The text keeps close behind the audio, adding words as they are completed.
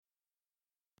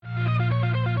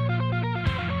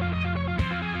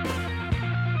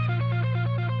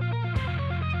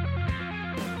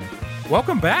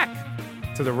Welcome back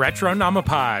to the Retro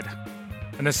Nomopod,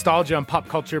 a nostalgia and pop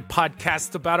culture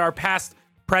podcast about our past,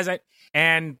 present,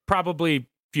 and probably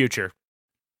future.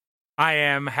 I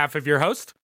am half of your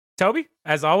host, Toby,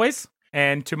 as always,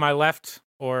 and to my left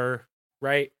or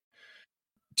right,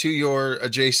 to your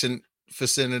adjacent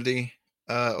vicinity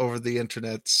over the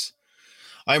internets,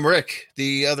 I'm Rick,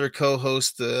 the other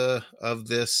co-host of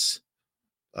this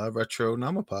Retro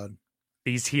Nomopod.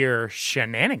 These here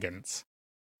shenanigans.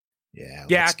 Yeah,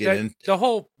 let's get in. The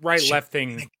whole right-left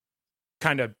thing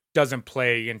kind of doesn't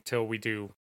play until we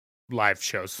do live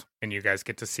shows, and you guys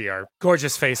get to see our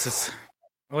gorgeous faces.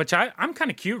 Which I'm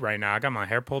kind of cute right now. I got my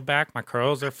hair pulled back, my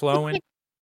curls are flowing,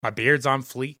 my beard's on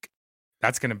fleek.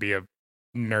 That's going to be a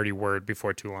nerdy word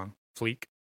before too long. Fleek,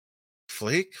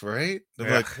 right?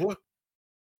 Yeah. Like,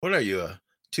 what are you, a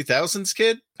 2000s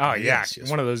kid? Oh, yes.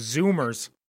 One of those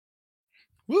Zoomers.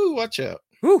 Woo, watch out.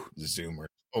 Woo. Zoomer.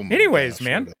 Oh my Anyways, gosh,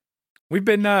 man, we've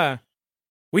been,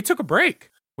 we took a break.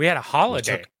 We had a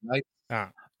holiday. A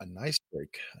nice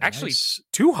break. Actually,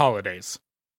 2 holidays,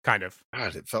 kind of.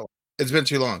 God, it's been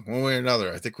too long, one way or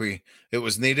another. I think it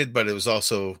was needed, but it was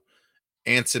also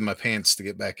ants in my pants to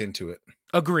get back into it.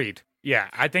 Agreed. Yeah,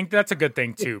 I think that's a good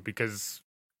thing, too, because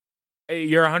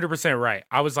you're 100% right.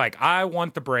 I was like, I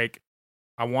want the break.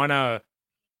 I want a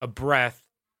breath.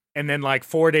 And then, like,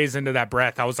 4 days into that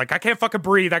breath, I was like, I can't fucking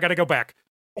breathe. I got to go back.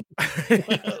 Step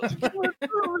into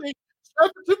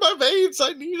my veins.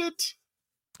 I need it.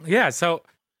 Yeah, so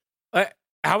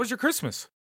how was your Christmas?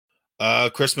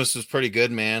 Christmas was pretty good,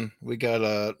 man. We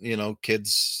got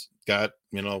kids got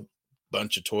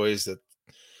bunch of toys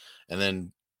and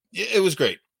then it was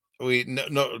great. We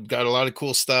got a lot of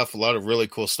cool stuff, a lot of really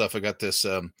cool stuff. I got this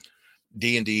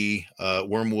D&D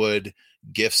Wormwood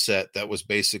gift set that was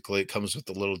basically, it comes with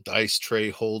a little dice tray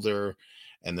holder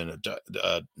and then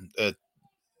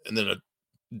a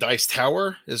dice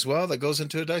tower as well that goes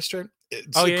into a dice tray.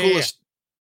 It's coolest.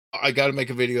 Yeah. I got to make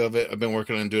a video of it. I've been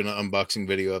working on doing an unboxing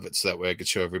video of it so that way I could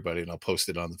show everybody, and I'll post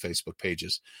it on the Facebook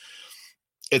pages.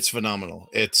 It's phenomenal.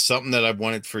 It's something that I've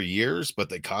wanted for years, but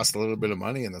they cost a little bit of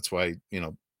money, and that's why,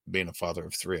 being a father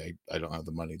of 3, I don't have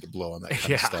the money to blow on that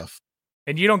kind of stuff.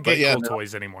 And you don't get cool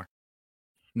toys anymore.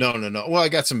 No. Well, I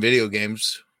got some video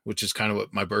games, which is kind of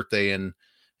what my birthday and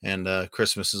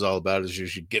Christmas is all about, is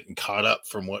usually getting caught up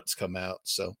from what's come out.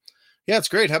 So yeah, it's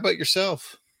great. How about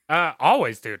yourself?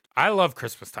 Always, dude. I love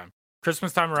Christmas time.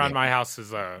 Christmas time around my house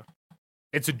is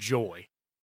it's a joy.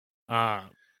 But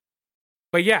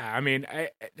yeah, I mean,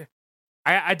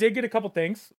 I did get a couple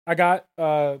things. I got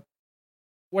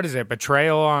what is it?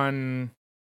 Betrayal on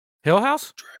Hill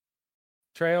House?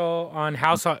 Betrayal on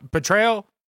House on Betrayal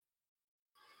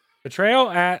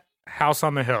at House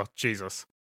on the Hill. Jesus.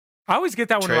 I always get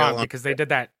that one wrong because they did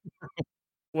that.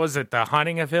 Was it the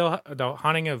Haunting of Hill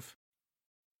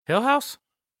House?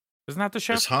 Isn't that the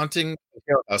show? There's Haunting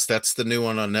Hill House. That's the new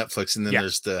one on Netflix, and then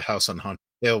there's the House on Haunted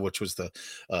Hill, which was the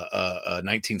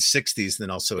 1960s. Then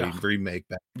also a remake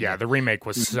back. Yeah, the remake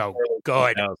was so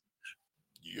good.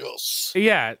 Yes.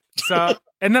 Yeah. So,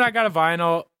 and then I got a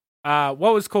vinyl.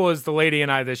 What was cool is the lady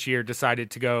and I this year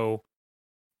decided to go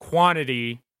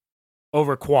quantity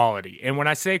over quality. And when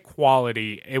I say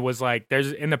quality, it was like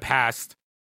there's in the past,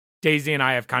 Daisy and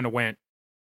I have kind of went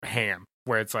ham,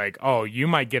 where it's like, oh, you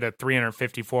might get a $350,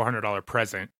 $400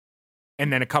 present,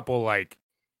 and then a couple like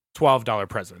 $12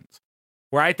 presents.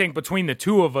 Where I think between the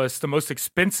two of us, the most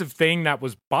expensive thing that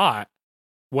was bought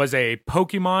was a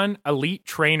Pokemon Elite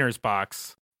Trainers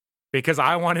box, because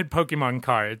I wanted Pokemon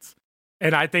cards,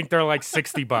 and I think they're like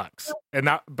 $60. And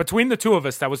that between the two of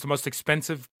us, that was the most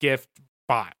expensive gift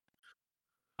bought.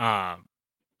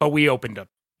 But we opened a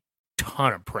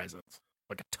ton of presents,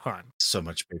 like a ton. So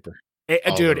much paper.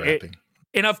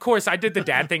 And of course, I did the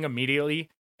dad thing immediately.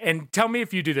 And tell me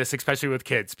if you do this, especially with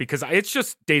kids, because it's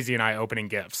just Daisy and I opening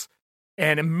gifts.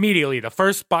 And immediately, the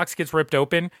first box gets ripped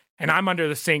open, and I'm under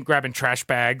the sink grabbing trash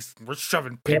bags. We're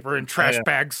shoving paper in trash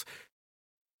bags.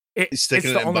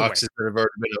 Sticking it in boxes that have already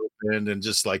been opened, and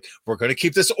just like, we're going to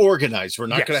keep this organized. We're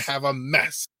not going to have a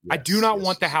mess. I do not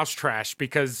want the house trash,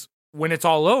 because when it's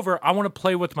all over, I want to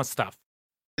play with my stuff.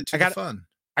 I got fun.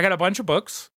 I got a bunch of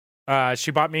books.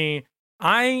 She bought me.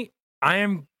 I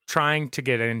am trying to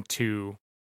get into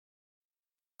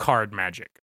card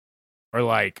magic, or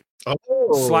like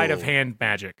sleight of hand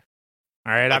magic.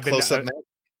 All right, I've been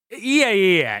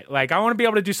yeah. Like, I want to be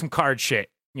able to do some card shit.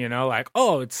 Like,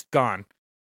 oh, it's gone.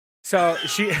 So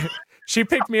she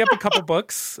picked me up a couple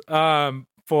books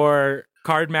for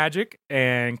card magic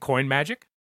and coin magic.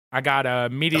 I got a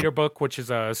Meat Eater book, which is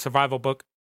a survival book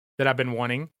that I've been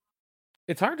wanting.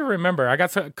 It's hard to remember. I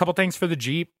got a couple things for the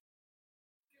Jeep.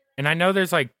 And I know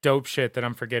there's like dope shit that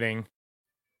I'm forgetting.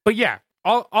 But yeah,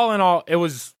 all in all, it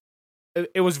was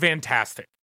fantastic.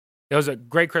 It was a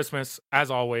great Christmas, as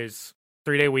always.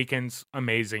 3-day weekends,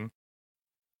 amazing.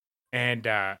 And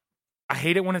I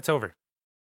hate it when it's over.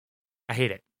 I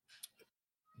hate it.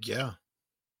 Yeah.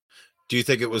 Do you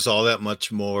think it was all that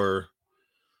much more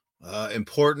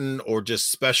important or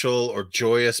just special or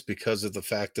joyous because of the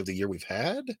fact of the year we've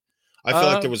had? I feel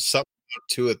like there was something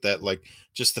to it that, like,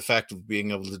 just the fact of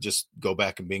being able to just go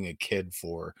back and being a kid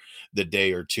for the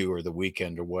day or two or the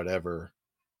weekend or whatever.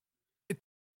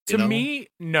 To me,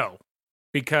 no,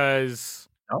 because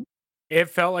No? it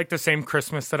felt like the same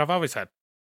Christmas that I've always had.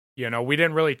 You know, we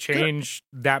didn't really change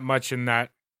that much in that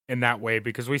way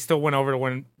because we still went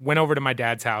over to my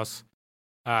dad's house,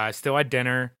 still had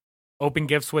dinner, opened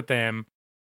gifts with them,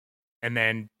 and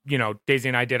then, you know, Daisy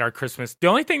and I did our Christmas. The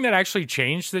only thing that actually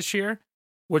changed this year,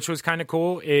 which was kind of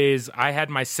cool, is I had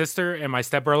my sister and my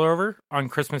stepbrother over on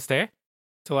Christmas Day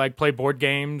to like play board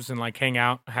games and like hang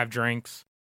out, have drinks.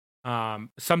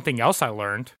 Something else I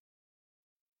learned,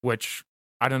 which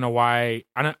I don't know why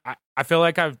I feel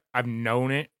like I've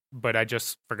known it, but I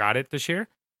just forgot it this year,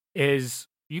 is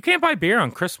you can't buy beer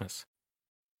on Christmas.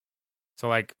 So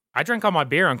like I drank all my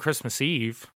beer on Christmas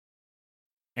Eve,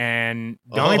 and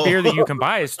the only beer that you can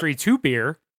buy is 3-2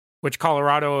 beer, which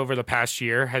Colorado over the past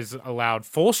year has allowed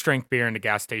full strength beer into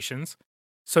gas stations.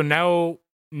 So no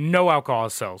alcohol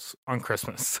sales on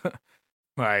Christmas.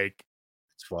 Like,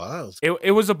 it's wild.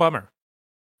 It was a bummer.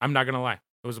 I'm not gonna lie,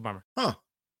 it was a bummer. Huh?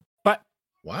 But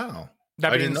wow.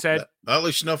 That being said, I'll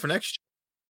let you know for next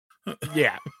year.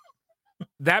 Yeah,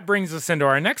 that brings us into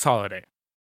our next holiday.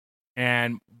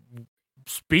 And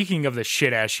speaking of the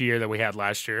shit ass year that we had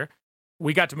last year,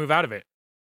 we got to move out of it.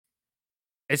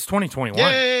 It's 2021.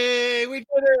 Yay! We did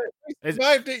it. We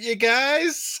survived it, you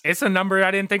guys. It's a number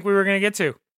I didn't think we were going to get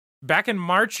to. Back in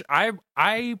March,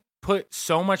 I put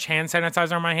so much hand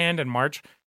sanitizer on my hand in March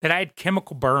that I had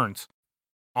chemical burns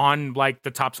on like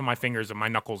the tops of my fingers and my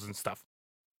knuckles and stuff.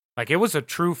 Like, it was a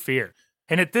true fear.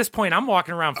 And at this point, I'm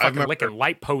walking around fucking licking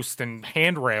light posts and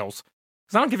handrails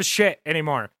because I don't give a shit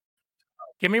anymore.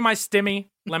 Give me my stimmy.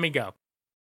 Let me go.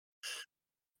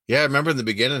 Yeah, I remember in the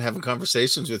beginning having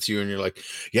conversations with you, and you're like,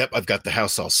 "Yep, I've got the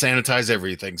house all sanitized,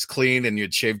 everything's clean," and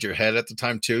you'd shaved your head at the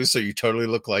time too, so you totally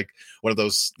look like one of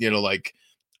those,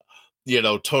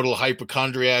 total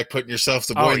hypochondriac, putting yourself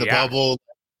the boy in the bubble.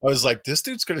 I was like, this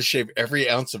dude's gonna shave every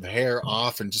ounce of hair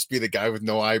off and just be the guy with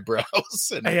no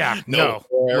eyebrows. And no.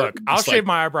 Look, I'll shave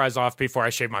my eyebrows off before I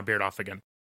shave my beard off again.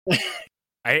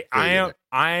 I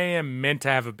am meant to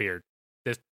have a beard.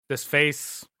 This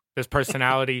face, this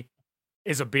personality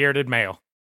is a bearded male.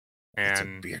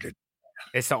 And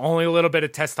it's the only little bit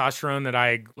of testosterone that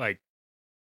I like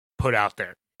put out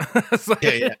there.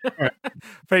 Right.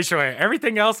 Facial hair.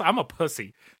 Everything else, I'm a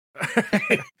pussy.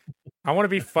 I want to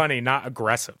be funny, not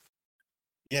aggressive.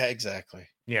 Yeah, exactly.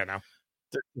 Yeah, no.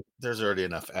 There's already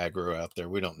enough aggro out there.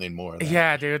 We don't need more of that.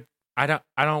 Yeah, dude. I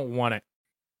don't want it.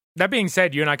 That being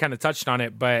said, you and I kind of touched on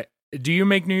it, but do you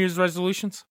make New Year's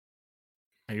resolutions?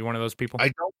 Are you one of those people?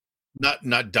 I don't.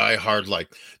 Not die hard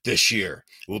like this year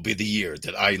will be the year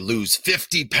that I lose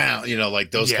 50 pounds.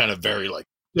 Like those kind of very like,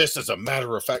 this is a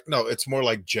matter of fact. No, it's more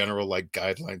like general like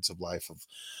guidelines of life of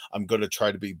I'm going to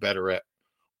try to be better at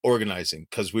organizing,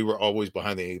 because we were always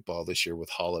behind the 8 ball this year with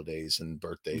holidays and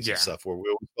birthdays and stuff where we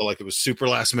always felt like it was super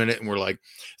last minute and we're like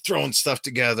throwing stuff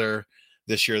together.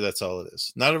 This year, that's all it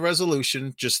is. Not a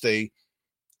resolution, just a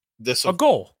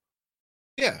goal.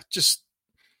 Yeah, just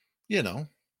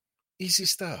easy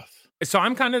stuff. So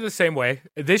I'm kind of the same way.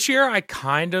 This year, I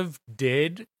kind of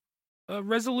did a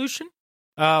resolution.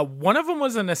 One of them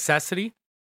was a necessity.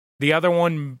 The other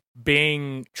one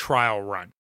being trial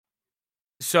run.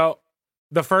 So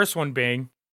the first one being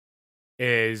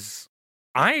is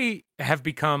I have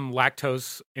become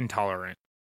lactose intolerant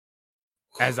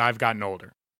as I've gotten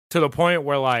older, to the point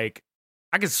where like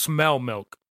I can smell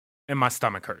milk and my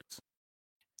stomach hurts.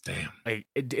 Damn. Like,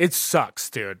 it sucks,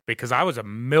 dude, because I was a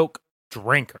milk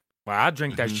drinker. Well, I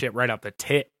drink that shit right out the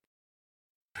tit.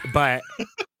 But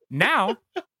now,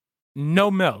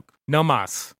 no milk, no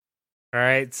mas. All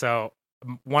right. So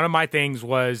one of my things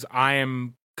was I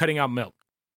am cutting out milk.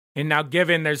 And now,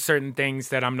 given there's certain things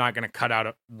that I'm not going to cut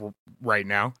out right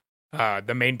now,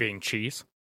 the main being cheese,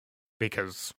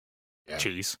 because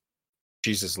cheese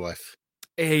is life.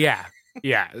 Yeah.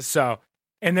 So,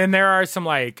 and then there are some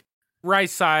like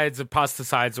rice sides or pasta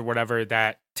sides or whatever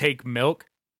that take milk,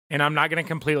 and I'm not going to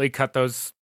completely cut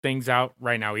those things out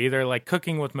right now either. Like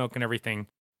cooking with milk and everything,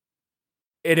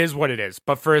 it is what it is.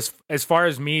 But for as far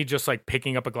as me just like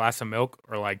picking up a glass of milk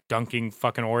or like dunking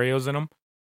fucking Oreos in them,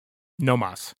 no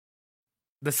mas.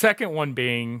 The second one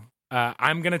being,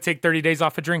 I'm going to take 30 days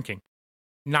off of drinking.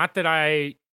 Not that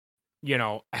I,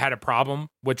 had a problem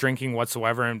with drinking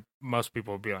whatsoever. And most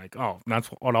people would be like, oh, that's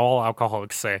what all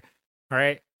alcoholics say. All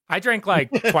right. I drink like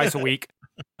twice a week.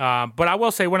 But I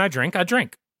will say when I drink, I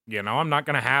drink. I'm not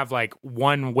going to have like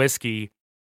one whiskey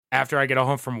after I get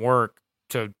home from work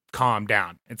to calm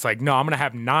down. It's like, no, I'm going to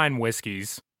have 9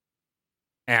 whiskeys.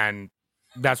 And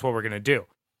that's what we're going to do.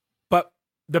 But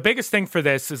the biggest thing for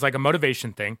this is like a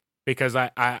motivation thing, because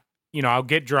I'll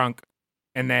get drunk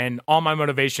and then all my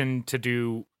motivation to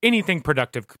do anything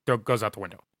productive goes out the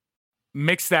window.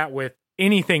 Mix that with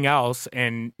anything else,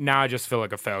 and now I just feel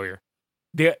like a failure.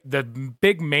 The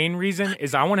big main reason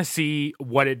is I want to see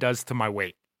what it does to my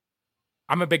weight.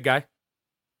 I'm a big guy.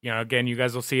 Again, you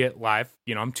guys will see it live.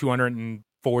 I'm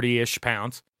 240-ish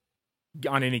pounds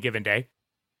on any given day.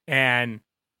 And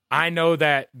I know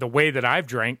that the way that I've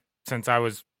drank since I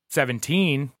was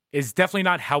 17 is definitely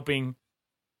not helping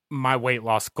my weight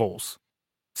loss goals.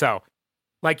 So,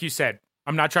 like you said,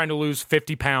 I'm not trying to lose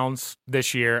 50 pounds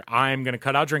this year. I'm going to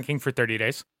cut out drinking for 30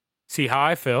 days, see how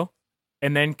I feel,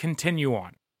 and then continue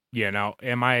on.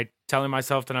 Am I telling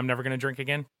myself that I'm never going to drink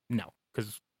again? No,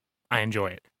 because I enjoy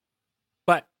it.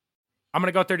 But I'm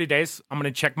going to go 30 days. I'm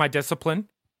going to check my discipline,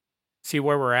 see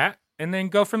where we're at, and then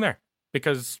go from there.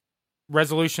 Because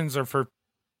resolutions are for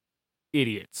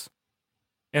idiots.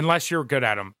 Unless you're good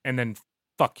at them, and then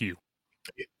fuck you.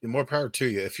 More power to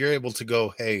you. If you're able to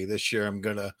go, hey, this year I'm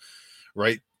going to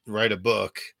write a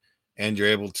book, and you're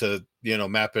able to,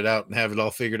 map it out and have it all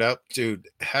figured out, dude,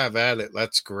 have at it.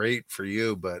 That's great for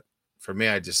you. But for me,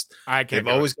 I've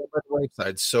always got by the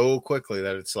wayside so quickly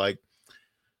that it's like,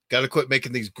 got to quit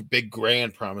making these big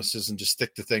grand promises and just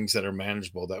stick to things that are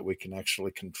manageable that we can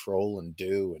actually control and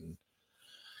do. And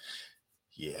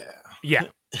yeah.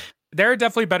 There are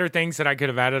definitely better things that I could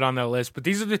have added on the list, but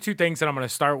these are the 2 things that I'm going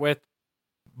to start with.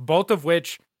 Both of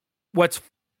which, what's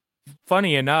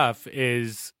funny enough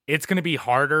is it's going to be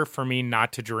harder for me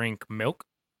not to drink milk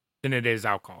than it is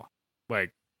alcohol.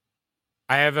 Like,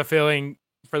 I have a feeling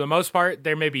for the most part,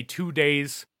 there may be 2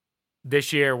 days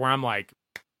this year where I'm like,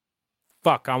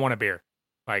 fuck, I want a beer.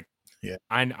 Like, yeah,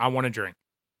 I want to drink.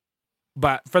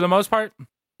 But for the most part,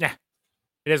 yeah,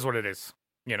 it is what it is.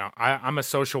 I'm a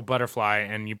social butterfly,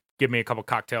 and you give me a couple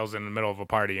cocktails in the middle of a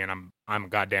party, and I'm a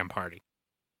goddamn party.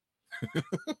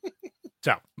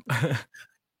 So,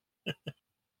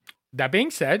 that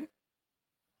being said,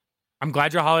 I'm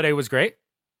glad your holiday was great.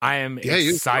 I am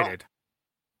excited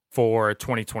for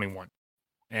 2021,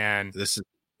 and this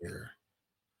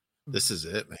is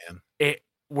it, man.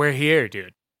 We're here,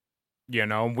 dude.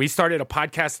 We started a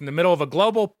podcast in the middle of a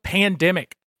global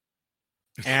pandemic,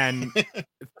 and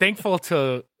thankful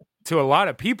to a lot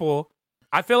of people,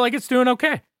 I feel like it's doing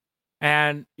okay.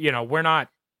 And we're not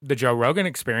the Joe Rogan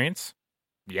Experience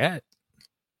yet,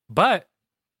 but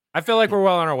I feel like we're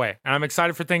well on our way, and I'm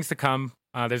excited for things to come.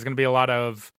 There's going to be a lot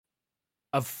of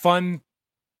fun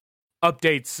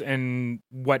updates and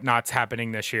whatnot's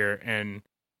happening this year, and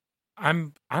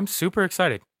I'm super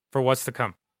excited for what's to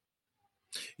come.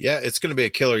 Yeah, it's going to be a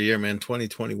killer year, man.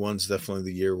 2021 is definitely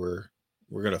the year where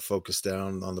we're going to focus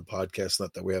down on the podcast,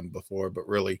 not that we haven't before, but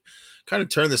really kind of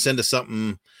turn this into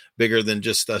something bigger than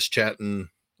just us chatting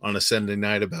on a Sunday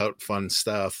night about fun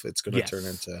stuff. It's going to turn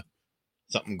into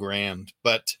something grand.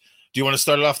 But do you want to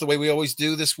start it off the way we always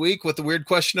do this week with the weird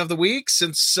question of the week,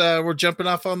 since we're jumping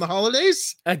off on the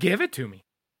holidays? Give it to me.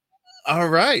 All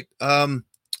right.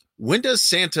 When does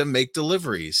Santa make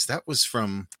deliveries? That was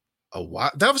from a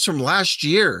while. That was from last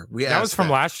year. That was from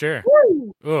last year.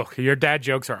 Ugh, your dad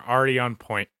jokes are already on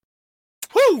point.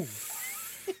 Woo!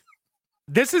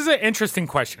 This is an interesting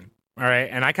question. All right.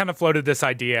 And I kind of floated this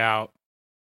idea out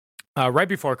right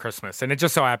before Christmas. And it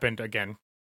just so happened, again,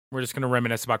 we're just going to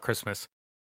reminisce about Christmas.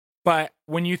 But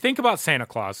when you think about Santa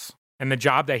Claus and the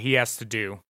job that he has to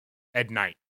do at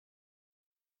night,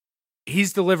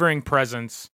 he's delivering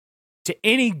presents to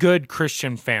any good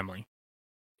Christian family,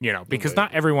 because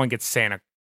not everyone gets Santa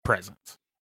presents.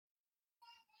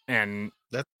 And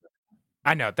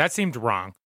I know that seemed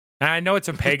wrong. And I know it's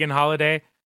a pagan holiday,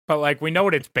 but like we know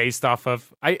what it's based off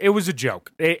of. It was a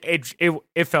joke.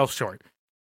 It fell short.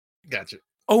 Gotcha.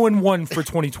 0-1 for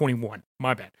 2021.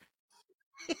 My bad.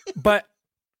 But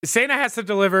Santa has to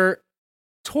deliver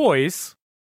toys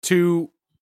to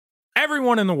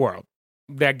everyone in the world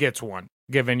that gets one,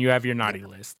 given you have your naughty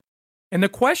list. And the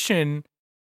question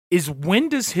is, when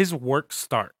does his work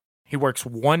start? He works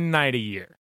one night a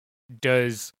year.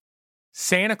 Does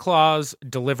Santa Claus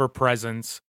deliver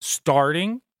presents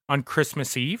starting on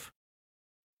Christmas Eve?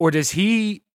 Or does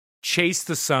he chase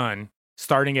the sun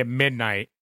starting at midnight,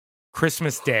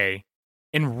 Christmas Day,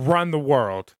 and run the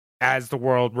world as the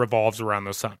world revolves around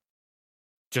the sun.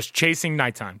 Just chasing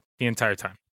nighttime the entire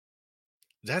time.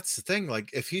 That's the thing. Like,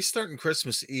 if he's starting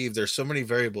Christmas Eve, there's so many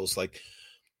variables. Like,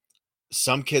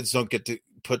 some kids don't get to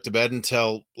put to bed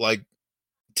until like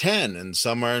 10, and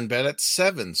some are in bed at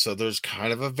 7. So there's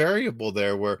kind of a variable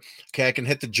there where, okay, I can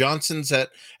hit the Johnsons at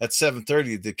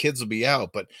 7:30. The kids will be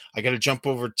out, but I got to jump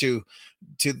over to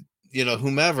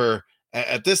whomever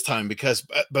at this time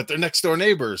but they're next door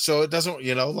neighbors. So it doesn't,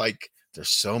 like, there's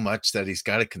so much that he's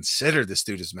got to consider. This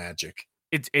dude is magic.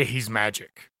 He's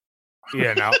magic,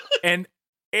 and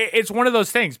it's one of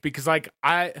those things because, like,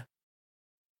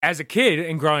 as a kid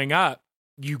and growing up,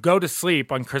 you go to sleep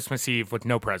on Christmas Eve with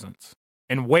no presents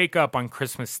and wake up on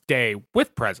Christmas Day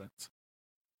with presents.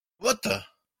 What the?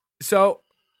 So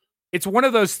it's one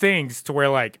of those things to where,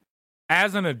 like,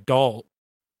 as an adult,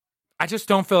 I just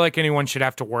don't feel like anyone should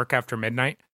have to work after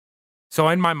midnight. So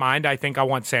in my mind, I think I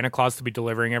want Santa Claus to be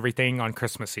delivering everything on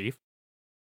Christmas Eve.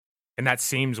 And that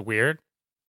seems weird.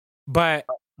 But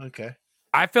okay,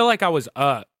 I feel like I was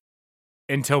up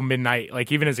until midnight,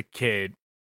 like even as a kid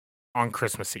on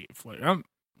Christmas Eve. Like,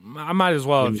 I might as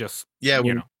well have just,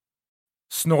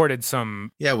 snorted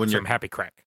some happy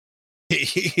crack.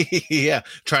 Yeah,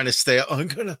 trying to stay. I'm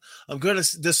gonna.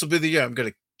 This will be the year. I'm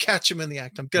gonna catch him in the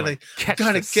act. I'm gonna get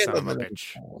him.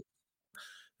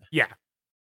 Yeah,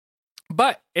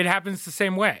 but it happens the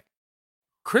same way.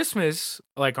 Christmas,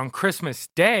 like on Christmas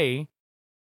Day,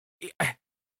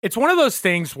 it's one of those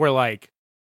things where, like,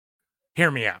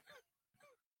 hear me out.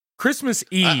 Christmas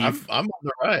Eve, I'm on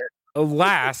the right.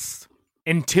 Lasts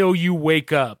until you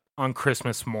wake up on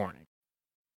Christmas morning.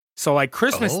 So, like,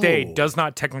 Christmas Day does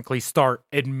not technically start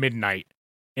at midnight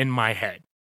in my head.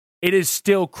 It is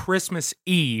still Christmas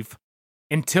Eve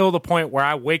until the point where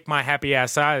I wake my happy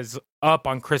ass eyes up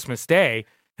on Christmas Day,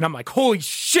 and I'm like, holy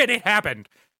shit, it happened.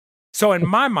 So in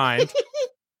my mind,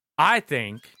 I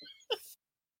think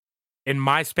in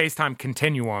my space-time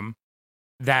continuum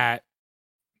that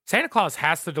Santa Claus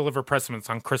has to deliver presents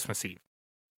on Christmas Eve.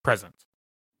 Presents.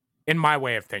 In my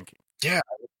way of thinking. Yeah.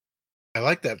 I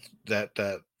like that.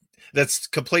 That's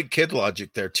complete kid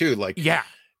logic there too. Like, yeah,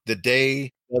 the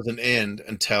day doesn't end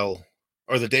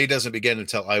or the day doesn't begin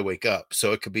until I wake up.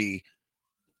 So it could be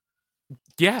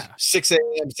 6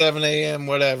 a.m., 7 a.m.,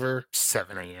 whatever.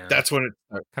 7 a.m. That's when it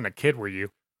starts. What kind of kid were you?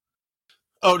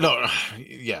 Oh, no.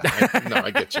 Yeah.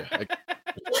 I get you.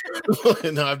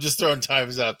 No, I'm just throwing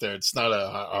times out there. It's not a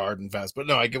hard and fast, but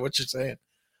no, I get what you're saying.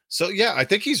 So, yeah, I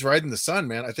think he's riding the sun,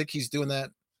 man. I think he's doing that.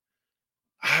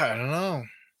 I don't know.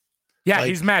 Yeah, like,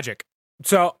 he's magic.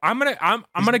 So I'm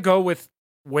gonna go with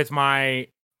my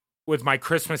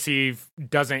Christmas Eve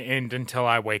doesn't end until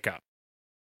I wake up,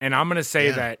 and I'm gonna say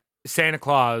that Santa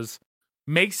Claus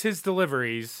makes his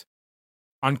deliveries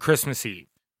on Christmas Eve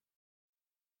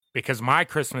because my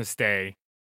Christmas Day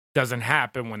doesn't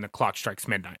happen when the clock strikes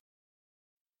midnight.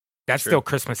 That's still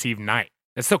Christmas Eve night.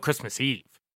 That's still Christmas Eve.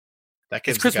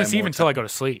 It's Christmas Eve until I go to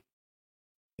sleep.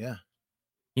 Yeah.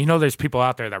 You know, there's people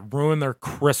out there that ruin their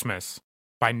Christmas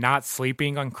by not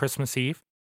sleeping on Christmas Eve.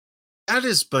 That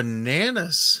is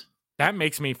bananas. That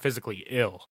makes me physically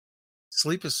ill.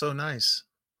 Sleep is so nice.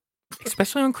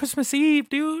 Especially on Christmas Eve,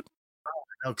 dude.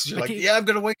 No, because you're like, I'm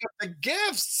going to wake up to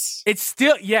gifts. It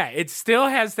still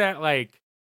has that, like,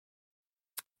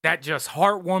 that just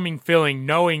heartwarming feeling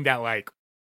knowing that, like,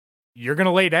 you're going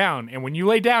to lay down. And when you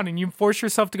lay down and you force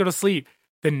yourself to go to sleep,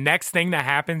 the next thing that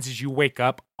happens is you wake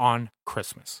up on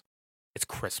Christmas. It's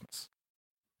Christmas.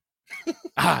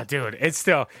 Dude, it's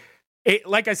still,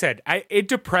 like I said, it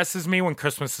depresses me when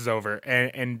Christmas is over.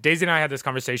 And Daisy and I had this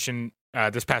conversation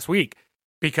this past week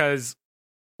because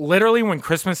literally when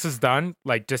Christmas is done,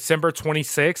 like December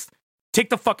 26th, take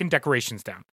the fucking decorations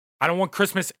down. I don't want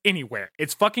Christmas anywhere.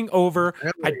 It's fucking over.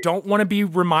 Really? I don't want to be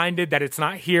reminded that it's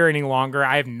not here any longer.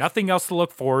 I have nothing else to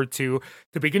look forward to.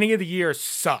 The beginning of the year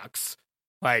sucks.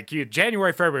 Like,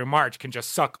 January, February, March can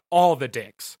just suck all the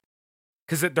dicks.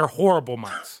 Because they're horrible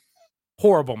months.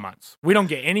 Horrible months. We don't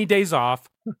get any days off.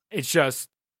 It's just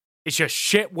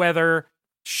shit weather,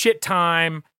 shit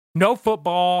time, no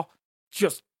football,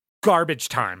 just garbage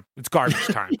time. It's garbage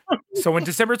time. So when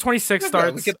December 26th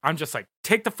starts, I'm just like,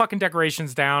 take the fucking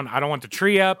decorations down. I don't want the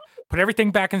tree up. Put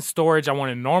everything back in storage. I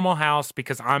want a normal house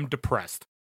because I'm depressed.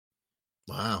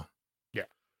 Wow. Yeah.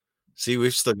 See,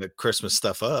 we've still got Christmas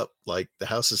stuff up. Like, the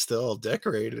house is still all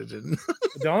decorated. And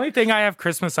the only thing I have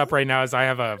Christmas up right now is I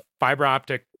have a fiber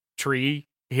optic tree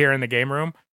here in the game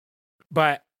room.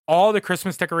 But all the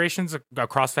Christmas decorations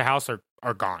across the house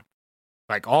are gone.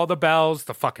 Like, all the bells,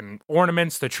 the fucking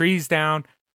ornaments, the trees down.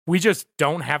 We just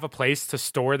don't have a place to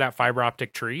store that fiber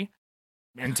optic tree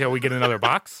until we get another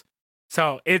box.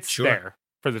 So it's Sure. there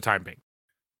for the time being.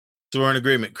 So we're in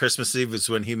agreement. Christmas Eve is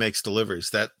when he makes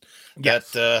deliveries.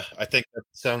 Yes. I think that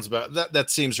sounds about that. That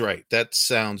seems right. That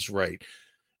sounds right.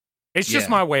 It's just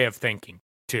Yeah. my way of thinking,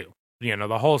 too. You know,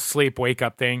 the whole sleep, wake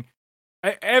up thing.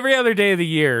 Every other day of the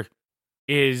year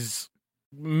is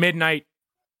midnight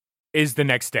is the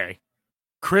next day.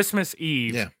 Christmas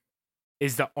Eve Yeah.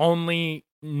 is the only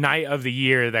night of the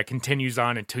year that continues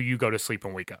on until you go to sleep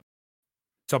and wake up.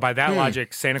 So by that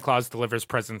logic, Santa Claus delivers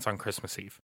presents on Christmas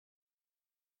Eve.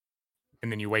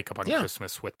 And then you wake up on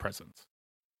Christmas with presents.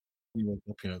 You wake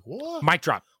up, you're like, what? Mic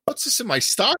drop. What's this in my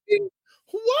stocking?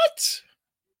 What?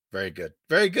 Very good.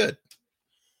 Very good.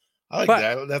 I like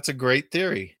that. That's a great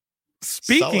theory.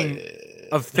 Speaking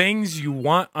of things you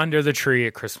want under the tree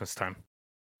at Christmas time,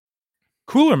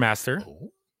 Cooler Master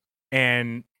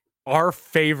and our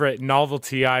favorite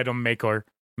novelty item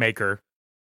maker,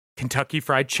 Kentucky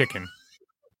Fried Chicken,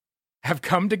 have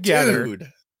come together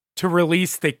to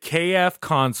release the KF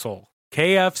console.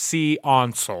 KFC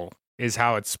console is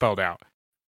how it's spelled out.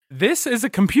 This is a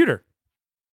computer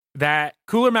that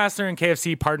Cooler Master and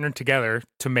KFC partnered together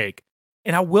to make.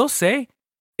 And I will say,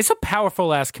 it's a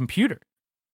powerful ass computer.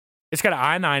 It's got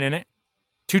an i9 in it,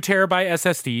 2 terabyte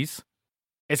SSDs.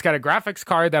 It's got a graphics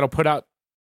card that'll put out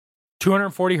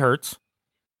 240 hertz,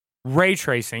 ray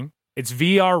tracing. It's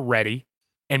VR ready.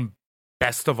 And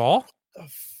best of all,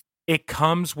 it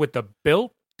comes with the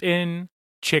built-in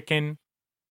chicken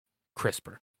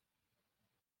crisper,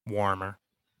 warmer.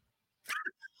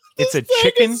 It's a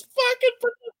chicken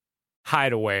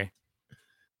hideaway.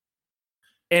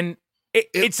 And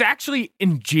it's actually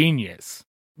ingenious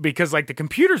because like the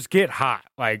computers get hot.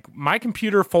 Like my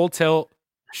computer full tilt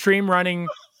stream running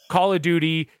Call of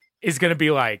Duty is going to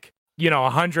be like,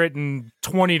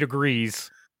 120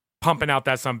 degrees pumping out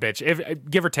that sumbitch, if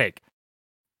give or take.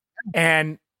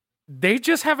 And they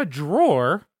just have a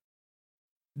drawer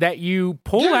that you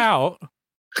pull out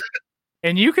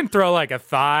and you can throw like a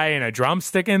thigh and a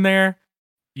drumstick in there.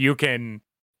 You can,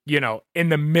 in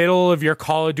the middle of your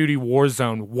Call of Duty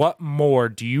Warzone, what more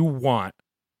do you want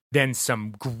than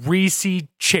some greasy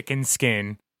chicken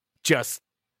skin just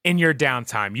in your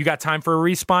downtime? You got time for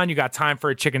a respawn, you got time for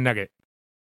a chicken nugget.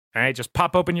 All right, just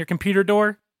pop open your computer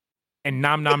door and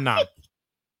nom nom nom.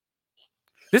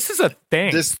 This is a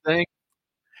thing. This thing,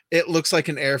 it looks like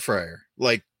an air fryer.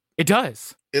 Like it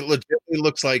does. It legitimately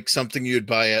looks like something you'd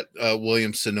buy at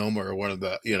Williams Sonoma or one of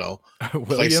the,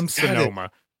 Williams Sonoma.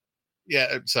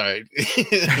 Yeah, sorry.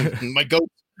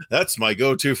 That's my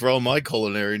go-to for all my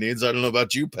culinary needs. I don't know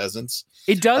about you peasants.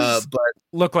 It does but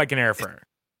look like an air fryer.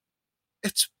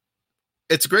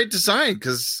 It's great design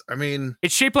because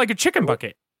it's shaped like a chicken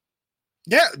bucket.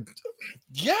 Yeah.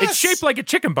 Yes. It's shaped like a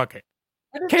chicken bucket.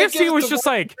 KFC was just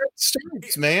like,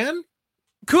 man.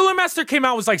 Cooler Master came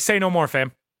out was like, say no more,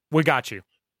 fam. We got you.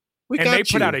 They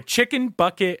put out a chicken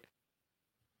bucket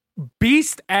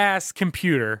beast ass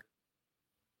computer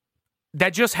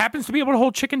that just happens to be able to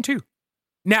hold chicken too.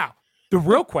 Now, the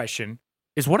real question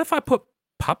is, what if I put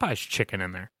Popeye's chicken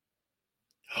in there?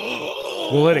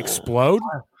 Will it explode?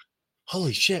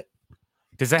 Holy shit.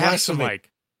 Does it have some like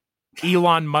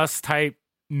Elon Musk type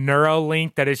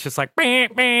Neuralink that is just like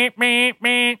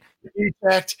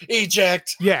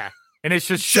eject? Yeah. And it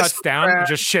just shuts down and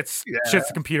just shits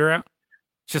the computer out.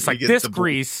 It's just like, this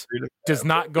grease does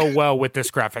not go well with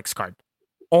this graphics card.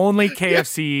 Only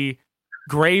KFC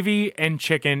gravy and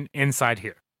chicken inside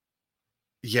here.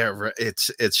 Yeah,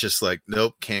 it's just like,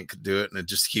 nope, can't do it, and it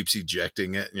just keeps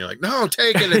ejecting it, and you're like, no,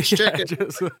 take it, it's chicken.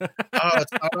 It's not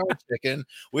our chicken.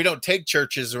 We don't take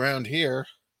churches around here.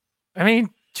 I mean,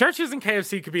 churches and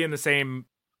KFC could be in the same.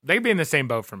 They could be in the same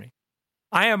boat for me.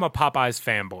 I am a Popeyes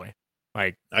fanboy.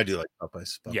 Like I do like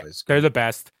Popeyes. Yeah, they're the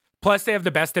best. Plus, they have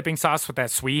the best dipping sauce with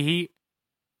that sweet heat.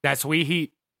 That sweet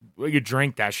heat, you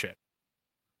drink that shit.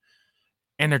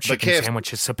 And their chicken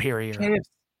sandwich is superior.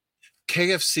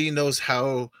 KFC knows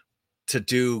how to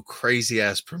do crazy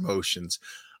ass promotions.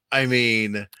 I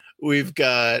mean, we've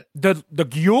got the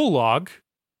Yule log.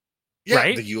 Yeah,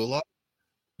 right? The Yule log.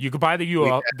 You could buy the Yule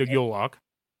log.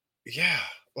 Yeah,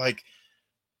 like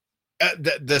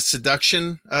the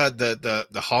seduction, the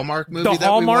Hallmark movie. The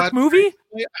Hallmark movie.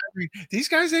 I mean, these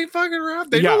guys ain't fucking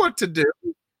around. They know what to do.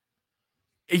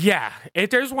 Yeah, if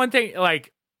there's one thing,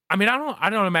 like, I mean, I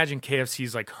don't imagine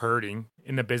KFC's like hurting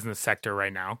in the business sector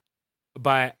right now,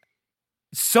 but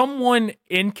someone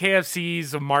in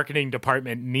KFC's marketing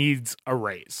department needs a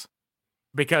raise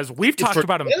because we've talked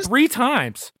about them 3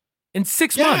 times in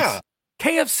 6 months.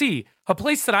 KFC, a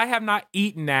place that I have not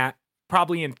eaten at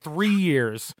probably in 3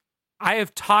 years, I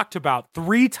have talked about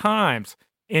 3 times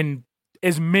in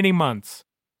as many months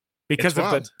because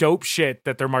of the dope shit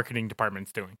that their marketing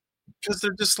department's doing. Because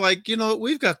they're just like,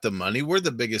 we've got the money. We're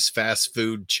the biggest fast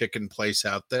food chicken place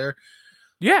out there.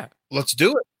 Yeah. Let's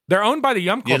do it. They're owned by the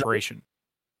Yum Corporation,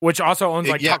 which also owns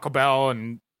like Taco Bell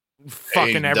and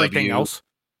fucking everything else.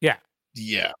 Yeah.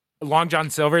 Yeah. Long John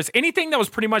Silver's. Anything that was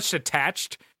pretty much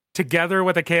attached together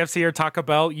with a KFC or Taco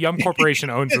Bell, Yum Corporation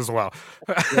owns as well.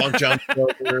 Long John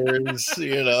Silver's,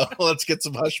 let's get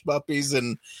some hush puppies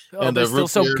and they're still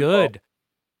so good.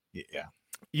 Yeah.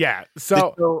 Yeah.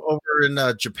 So over in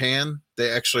Japan,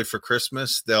 they actually for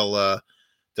Christmas they'll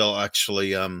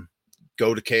actually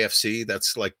go to KFC.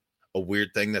 That's like a weird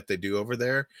thing that they do over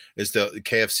there. Is the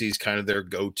KFC is kind of their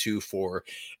go-to for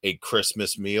a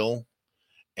Christmas meal,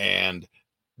 and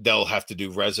they'll have to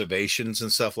do reservations and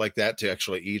stuff like that to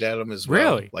actually eat at them as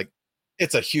well. Really? Like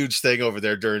it's a huge thing over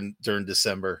there during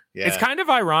December. Yeah, it's kind of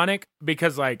ironic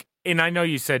because and I know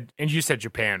you said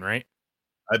Japan, right?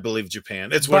 I believe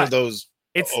Japan. It's one of those.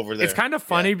 It's over there. It's kind of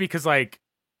funny because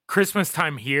Christmas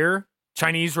time here,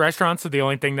 Chinese restaurants are the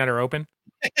only thing that are open.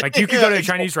 Like you could go to a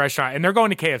Chinese restaurant and they're going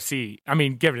to KFC. I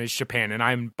mean, given it's Japan, and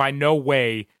I'm by no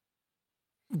way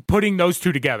putting those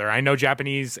two together. I know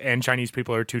Japanese and Chinese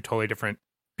people are two totally different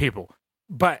people,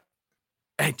 but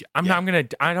I don't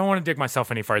want to dig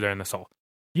myself any further in the soul.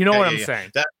 You know what I'm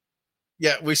saying?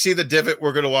 We see the divot.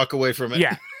 We're going to walk away from it.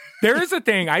 Yeah. There is a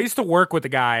thing. I used to work with a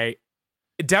guy.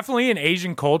 Definitely in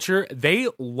Asian culture, they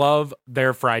love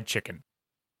their fried chicken.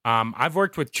 I've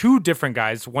worked with two different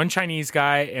guys, one Chinese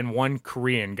guy and one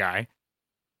Korean guy.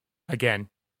 Again,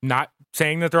 not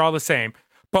saying that they're all the same,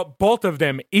 but both of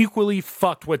them equally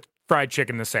fucked with fried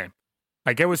chicken the same.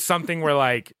 Like it was something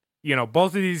where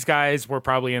both of these guys were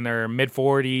probably in their mid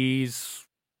 40s,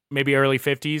 maybe early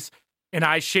 50s. And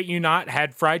I shit you not,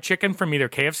 had fried chicken from either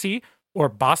KFC or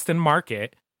Boston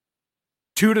Market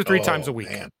 2 to 3 times a week.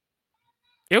 Man.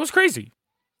 It was crazy,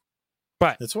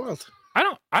 but it's wild. I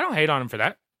don't hate on him for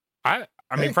that. I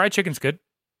mean, fried chicken's good.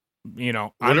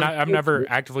 I'm never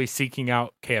actively seeking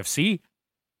out KFC,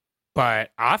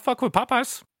 but I fuck with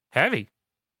Popeyes heavy,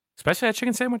 especially that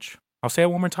chicken sandwich. I'll say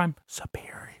it one more time: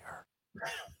 superior.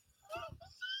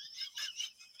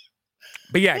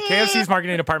 But yeah, KFC's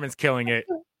marketing department's killing it.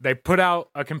 They put out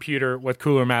a computer with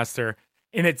Cooler Master,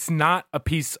 and it's not a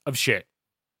piece of shit,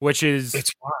 which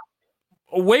is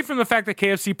away from the fact that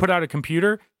KFC put out a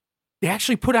computer, they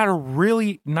actually put out a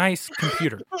really nice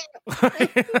computer.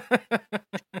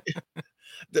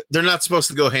 They're not supposed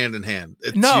to go hand in hand.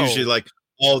 It's usually like,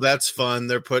 oh, that's fun.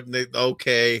 They're putting it,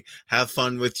 okay, have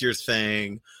fun with your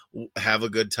thing, have a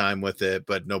good time with it,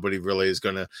 but nobody really is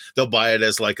going to, they'll buy it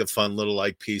as like a fun little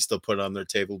piece they'll put on their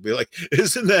table, be like,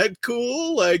 isn't that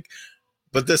cool?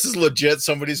 But this is legit.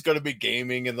 Somebody's going to be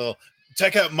gaming and they'll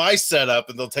check out my setup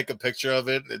and they'll take a picture of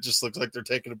it. It just looks like they're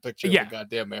taking a picture of the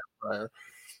goddamn air fryer.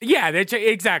 Yeah,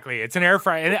 exactly. It's an air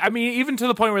fryer. And I mean, even to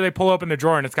the point where they pull open the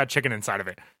drawer and it's got chicken inside of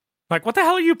it. Like, what the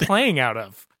hell are you playing out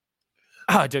of?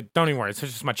 Don't even worry. It's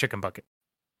just my chicken bucket.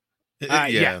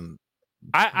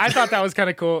 I thought that was kind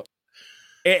of cool.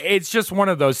 It's just one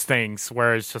of those things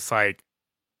where it's just like,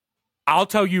 I'll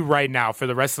tell you right now for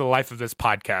the rest of the life of this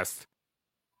podcast,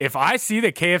 if I see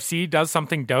that KFC does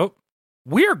something dope,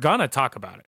 we're gonna talk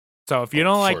about it. So if you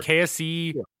don't like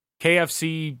KFC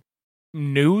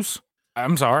news,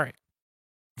 I'm sorry.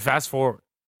 Fast forward.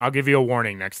 I'll give you a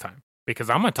warning next time because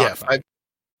I'm gonna talk about it.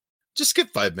 Just skip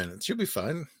 5 minutes. You'll be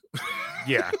fine.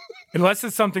 Yeah, unless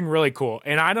it's something really cool.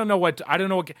 And I don't know what.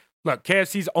 Look,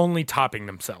 KFC's only topping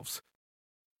themselves.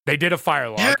 They did a fire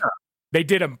log. Yeah. They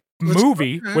did a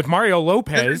movie with Mario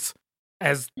Lopez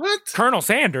as Colonel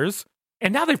Sanders,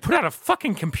 and now they've put out a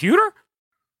fucking computer.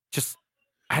 Just,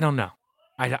 I don't know.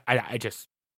 I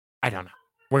don't know.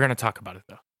 We're gonna talk about it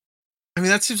though. I mean,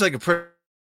 that seems like a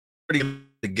pretty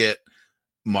to get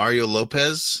Mario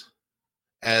Lopez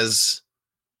as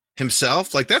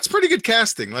himself. Like, that's pretty good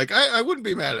casting. Like, I wouldn't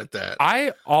be mad at that.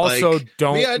 I also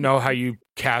don't know how you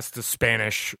cast a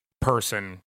Spanish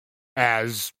person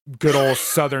as good old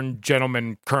Southern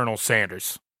gentleman Colonel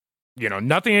Sanders.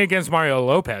 Nothing against Mario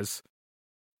Lopez,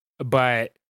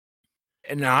 but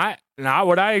not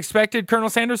what I expected Colonel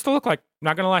Sanders to look like.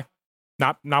 Not gonna lie,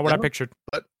 not what I pictured.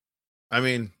 But I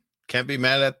mean, can't be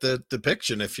mad at the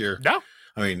depiction if you're. No,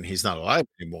 I mean, he's not alive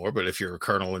anymore. But if you're a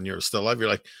colonel and you're still alive, you're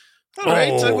like, all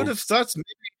right. I would have thought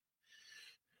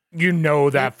maybe.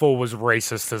 That fool was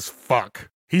racist as fuck.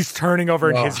 He's turning over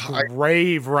in his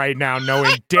grave right now,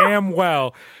 knowing damn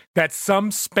well that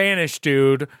some Spanish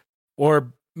dude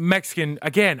or Mexican.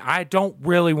 Again, I don't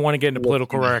really want to get into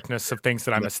political correctness of things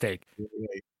that I mistake.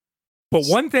 But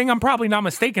one thing I'm probably not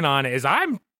mistaken on is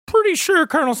I'm pretty sure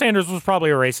Colonel Sanders was probably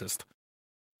a racist.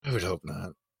 I would hope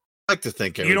not. I like to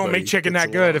think you don't make chicken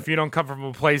that good if you don't come from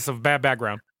a place of bad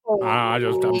background. I'm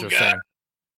just saying.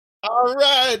 All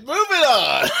right, moving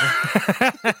on.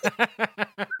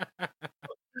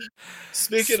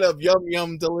 Speaking of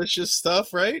yum, delicious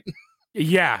stuff, right?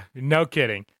 Yeah, no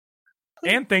kidding.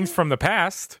 And things from the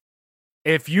past.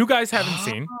 If you guys haven't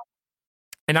seen,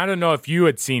 and I don't know if you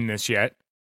had seen this yet,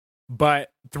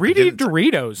 but 3D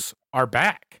Doritos are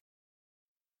back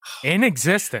in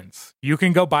existence. You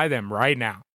can go buy them right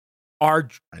now. I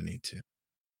need to.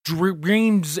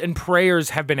 Dreams and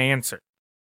prayers have been answered.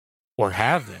 Or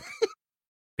have they?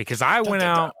 Because I went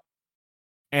out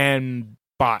and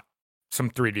bought some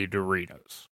 3D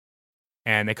Doritos.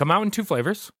 And they come out in 2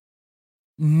 flavors,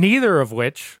 neither of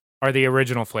which are the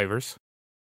original flavors.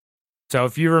 So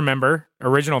if you remember,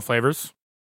 original flavors,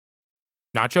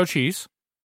 nacho cheese,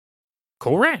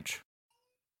 Cool Ranch,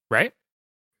 right?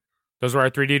 Those were our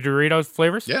 3D Doritos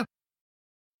flavors? Yeah.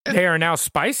 They are now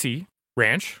spicy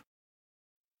ranch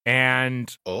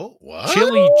and what?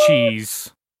 chili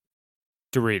cheese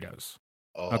Doritos.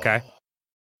 Oh. Okay.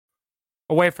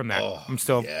 Away from that,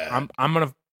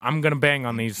 I'm gonna bang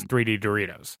on these 3D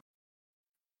Doritos.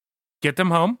 Get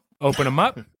them home, open them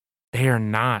up. They are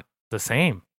not the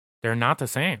same. They're not the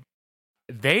same.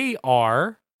 They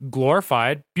are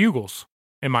glorified Bugles,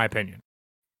 in my opinion.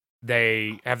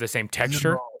 They have the same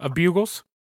texture of Bugles.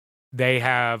 They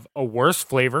have a worse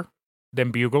flavor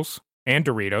than Bugles and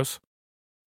Doritos.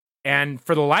 And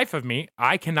for the life of me,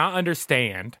 I cannot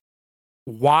understand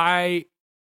why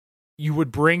you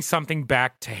would bring something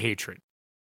back to hatred.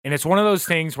 And it's one of those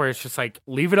things where it's just like,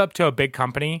 leave it up to a big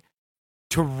company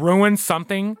to ruin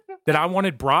something that I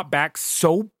wanted brought back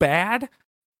so bad,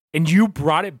 and you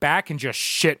brought it back and just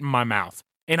shit in my mouth.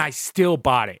 And I still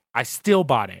bought it.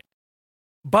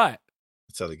 But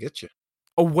that's how they get you.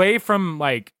 Away from,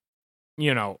 like,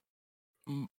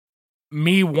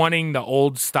 me wanting the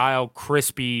old style,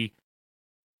 crispy,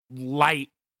 light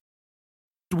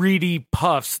 3D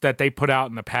puffs that they put out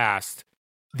in the past.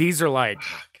 These are like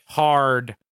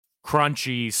hard,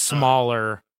 crunchy,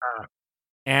 smaller,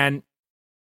 and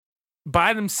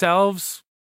by themselves,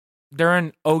 they're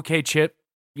an okay chip,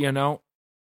 Am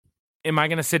I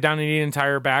going to sit down and eat an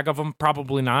entire bag of them?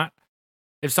 Probably not.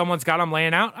 If someone's got them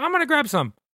laying out, I'm going to grab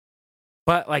some.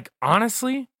 But, like,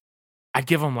 honestly, I'd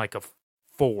give them like a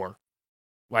 4,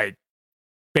 like,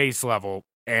 base level,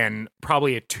 and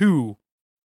probably a 2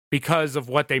 because of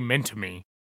what they meant to me,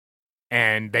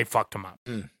 and they fucked them up.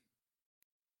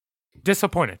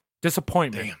 Disappointed.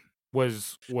 Disappointment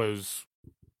was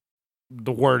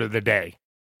the word of the day,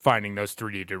 finding those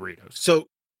 3D Doritos. So,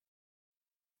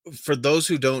 for those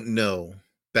who don't know,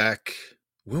 back,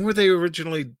 when were they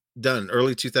originally done?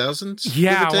 Early 2000s?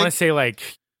 Yeah, I want to say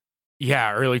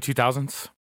early 2000s.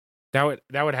 That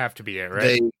would have to be it,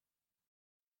 right?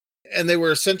 They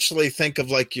were essentially, think of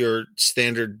like your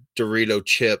standard Dorito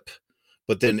chip,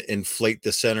 but then inflate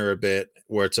the center a bit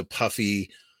where it's a puffy,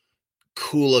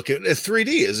 cool looking. 3D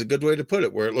is a good way to put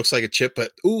it, where it looks like a chip,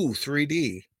 but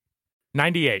 3D.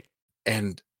 98.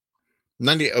 And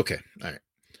 98. Okay. All right.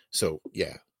 So,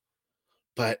 yeah.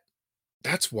 But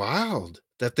that's wild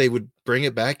that they would bring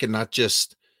it back and not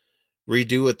just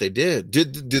redo what they did. Do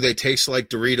they taste like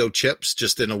Dorito chips,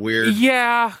 just in a weird?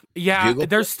 Yeah.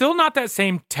 They're still not that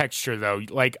same texture though.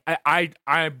 Like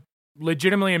I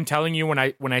legitimately am telling you, when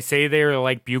I say they're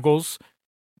like Bugles,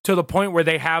 to the point where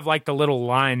they have like the little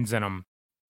lines in them,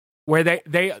 where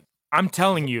I'm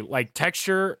telling you, like,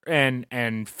 texture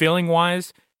and feeling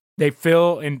wise, they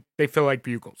feel like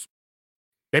Bugles.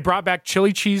 They brought back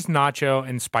chili cheese, nacho,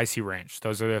 and spicy ranch.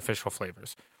 Those are the official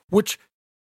flavors. Which,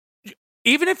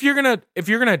 even if you're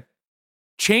gonna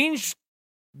change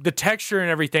the texture and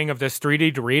everything of this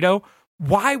 3D Dorito,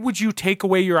 why would you take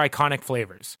away your iconic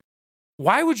flavors?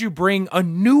 Why would you bring a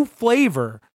new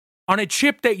flavor on a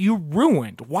chip that you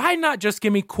ruined? Why not just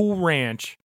give me Cool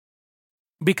Ranch?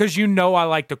 Because I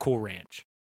like the Cool Ranch.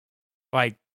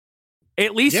 Like,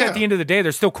 at least at the end of the day,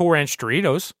 they're still Cool Ranch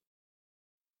Doritos.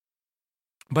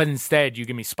 But instead, you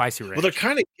give me spicy ranch. Well,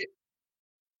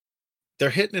 they're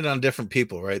hitting it on different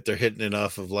people, right? They're hitting it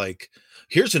off of like,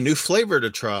 here's a new flavor to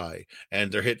try.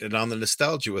 And they're hitting it on the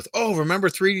nostalgia with, remember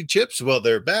 3D chips? Well,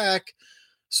 they're back.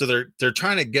 So they're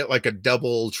trying to get like a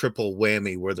double, triple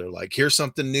whammy where they're like, here's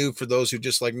something new for those who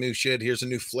just like new shit. Here's a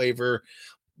new flavor,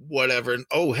 whatever. And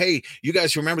hey, you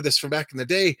guys remember this from back in the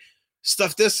day?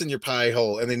 Stuff this in your pie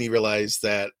hole. And then you realize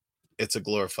that it's a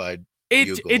glorified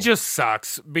It just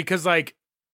sucks because like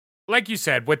you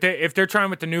said, if they're trying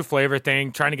with the new flavor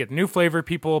thing, trying to get new flavor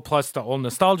people plus the old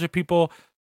nostalgia people,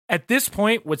 at this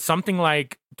point with something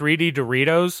like 3D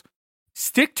Doritos,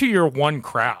 stick to your one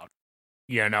crowd.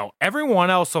 You know, everyone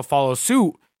else will follow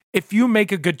suit if you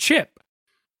make a good chip.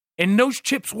 And those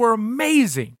chips were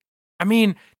amazing. I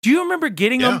mean, do you remember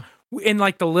getting them in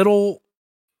like the little,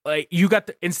 like you got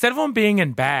instead of them being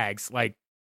in bags, like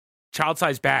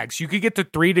child-sized bags, you could get the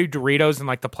 3D Doritos in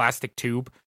like the plastic tube.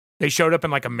 They showed up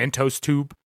in like a Mentos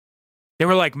tube. They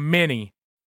were like mini.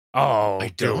 Oh, I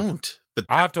don't. But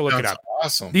I'll have to look it up.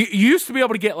 Awesome. You used to be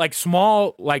able to get like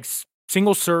small, like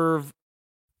single serve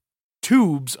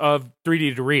tubes of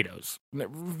 3D Doritos.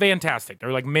 Fantastic.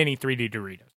 They're like mini 3D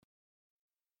Doritos.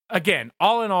 Again,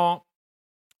 all in all,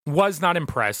 was not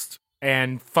impressed.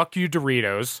 And fuck you,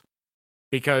 Doritos,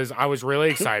 because I was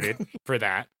really excited for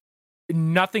that.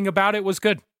 Nothing about it was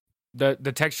good. The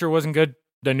texture wasn't good.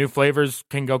 The new flavors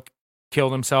can go kill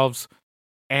themselves.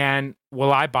 And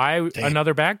will I buy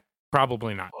another bag?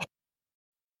 Probably not.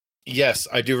 Yes,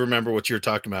 I do remember what you were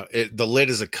talking about. The lid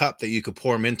is a cup that you could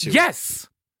pour them into. Yes.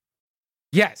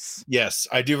 Yes,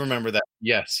 I do remember that.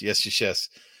 Yes.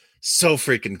 So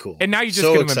freaking cool. And now you just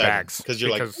get them in bags because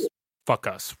you're like, fuck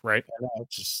us, right?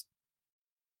 Just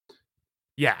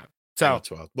yeah. So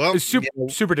well,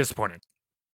 super disappointed.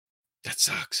 That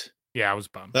sucks. Yeah, I was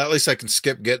bummed. But at least I can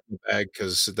skip getting the bag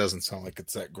because it doesn't sound like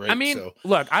it's that great. I mean,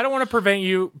 look, I don't want to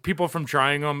prevent people from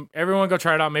trying them. Everyone go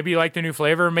try it out. Maybe you like the new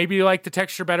flavor. Maybe you like the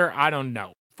texture better. I don't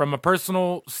know. From a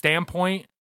personal standpoint,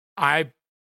 I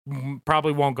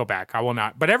probably won't go back. I will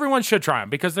not. But everyone should try them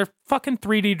because they're fucking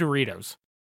 3D Doritos.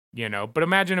 You know, but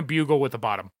imagine a bugle with a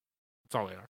bottom. That's all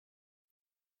they are.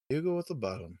 Bugle with a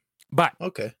bottom. But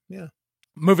okay, yeah.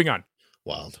 Moving on.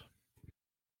 Wild.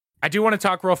 I do want to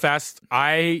talk real fast.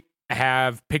 I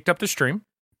have picked up the stream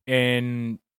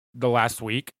in the last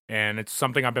week, and it's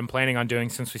something I've been planning on doing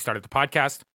since we started the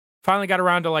podcast. Finally got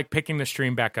around to like picking the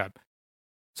stream back up.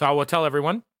 So I will tell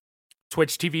everyone,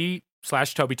 Twitch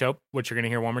TV/TobyTope, which you're going to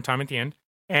hear one more time at the end,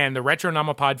 and the Retro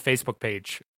Nomopod Facebook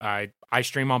page. I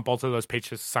stream on both of those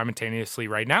pages simultaneously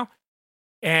right now.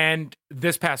 And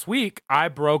this past week, I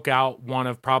broke out one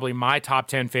of probably my top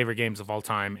 10 favorite games of all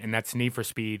time, and that's Need for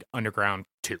Speed Underground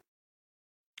 2.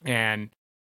 And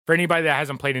for anybody that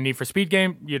hasn't played a Need for Speed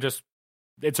game,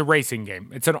 it's a racing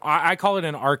game. I call it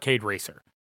an arcade racer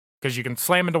because you can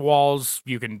slam into walls,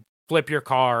 you can flip your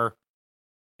car,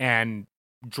 and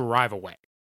drive away.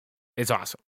 It's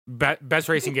awesome. Best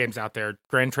racing games out there.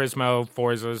 Gran Turismo,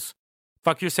 Forzas.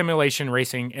 Fuck your simulation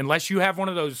racing. Unless you have one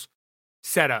of those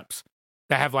setups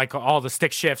that have like all the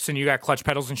stick shifts and you got clutch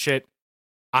pedals and shit,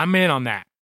 I'm in on that.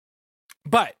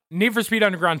 But Need for Speed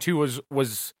Underground 2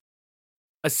 was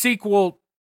a sequel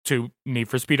to Need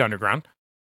for Speed Underground.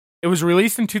 It was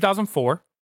released in 2004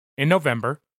 in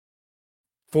November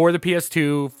for the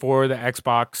PS2, for the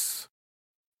Xbox,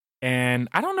 and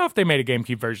I don't know if they made a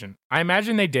GameCube version. I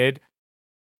imagine they did.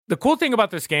 The cool thing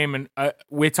about this game, and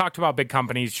we talked about big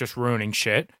companies just ruining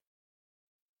shit,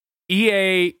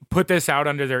 EA put this out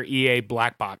under their EA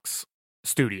Black Box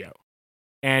studio.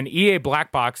 And EA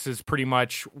Black Box is pretty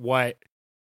much what,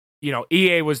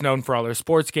 EA was known for all their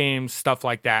sports games, stuff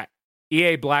like that.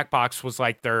 EA Black Box was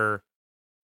like their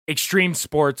extreme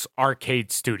sports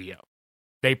arcade studio.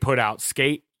 They put out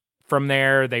Skate from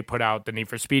there. They put out the Need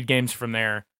for Speed games from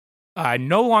there.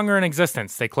 No longer in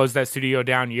existence. They closed that studio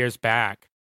down years back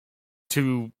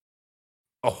to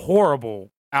a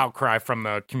horrible outcry from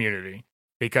the community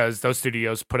because those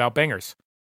studios put out bangers.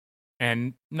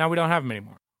 And now we don't have them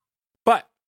anymore. But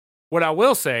what I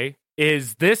will say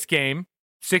is this game,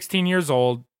 16 years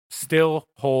old, still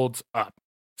holds up.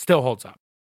 Still holds up.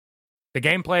 The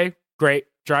gameplay, great.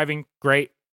 Driving,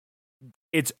 great.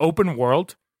 It's open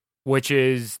world, which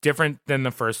is different than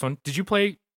the first one. Did you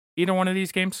play either one of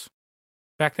these games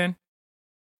back then?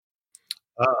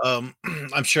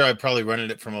 I'm sure I probably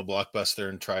rented it from a Blockbuster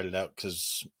and tried it out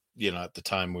because, at the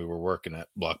time we were working at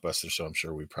Blockbuster, so I'm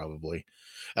sure we probably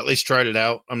at least tried it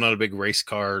out. I'm not a big race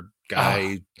car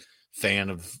guy,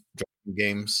 fan of driving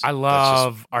games. I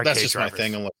love arcade That's just drivers. my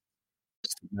thing, unless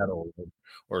it's metal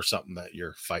or something that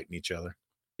you're fighting each other.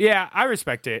 Yeah, I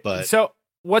respect it. But, so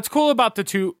what's cool about the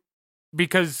two,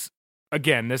 because,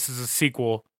 again, this is a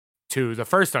sequel to the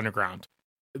first Underground.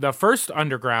 The first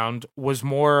Underground was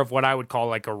more of what I would call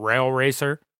like a rail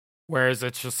racer, whereas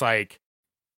it's just like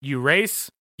you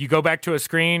race, you go back to a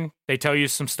screen, they tell you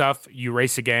some stuff, you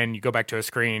race again, you go back to a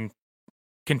screen,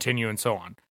 continue, and so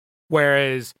on.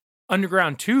 Whereas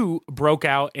Underground 2 broke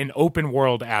out an open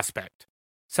world aspect,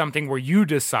 something where you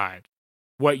decide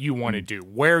what you want to do,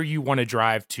 where you want to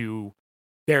drive to.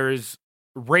 There's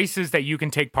races that you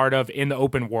can take part of in the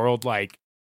open world, like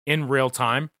in real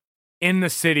time. In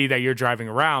the city that you're driving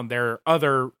around, there are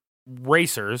other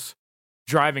racers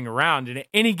driving around, and at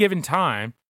any given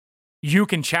time, you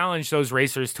can challenge those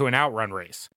racers to an outrun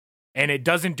race. And it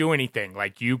doesn't do anything.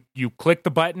 Like you click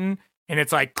the button and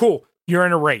it's like, cool, you're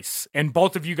in a race and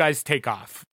both of you guys take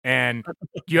off and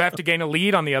you have to gain a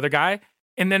lead on the other guy.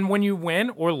 And then when you win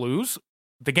or lose,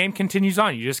 the game continues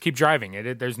on. You just keep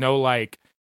driving. There's no like,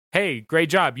 hey, great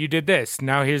job, you did this.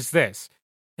 Now here's this.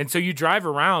 And so you drive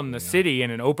around the city in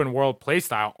an open world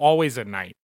playstyle, always at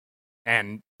night.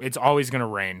 And it's always going to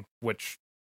rain, which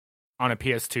on a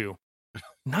PS2,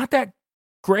 not that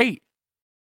great.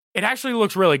 It actually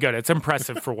looks really good. It's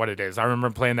impressive for what it is. I remember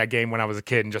playing that game when I was a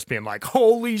kid and just being like,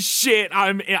 holy shit, I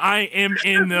am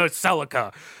in the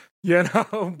Celica, you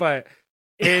know? But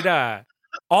it,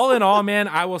 all in all, man,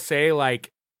 I will say,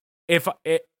 like,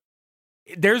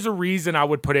 there's a reason I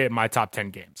would put it in my top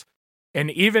 10 games.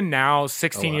 And even now,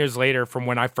 16 years later from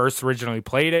when I first originally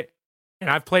played it, and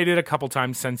I've played it a couple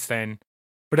times since then,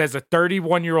 but as a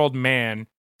 31-year-old man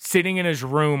sitting in his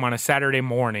room on a Saturday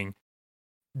morning,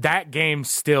 that game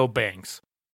still bangs.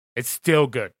 It's still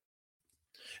good.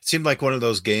 It seemed like one of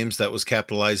those games that was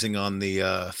capitalizing on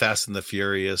the Fast and the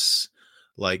Furious,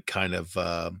 like kind of,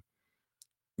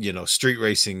 street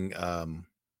racing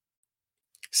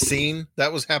scene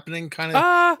that was happening kind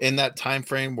of in that time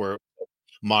frame where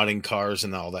modding cars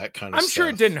and all that kind of stuff. I'm sure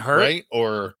it didn't hurt. Right?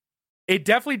 Or it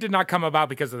definitely did not come about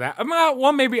because of that.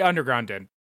 Well, maybe Underground did.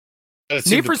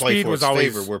 Need for Speed was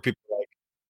always where people like,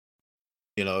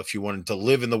 if you wanted to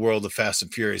live in the world of Fast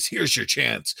and Furious, here's your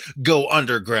chance. Go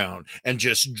underground and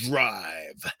just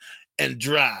drive and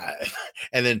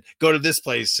then go to this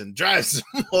place and drive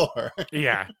some more.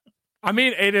 Yeah. I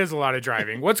mean, it is a lot of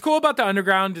driving. What's cool about the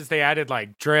Underground is they added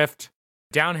like drift,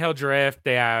 downhill drift.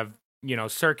 They have,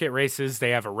 circuit races. They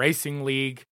have a racing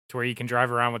league to where you can drive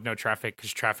around with no traffic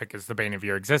because traffic is the bane of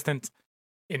your existence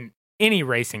in any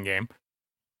racing game.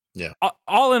 Yeah.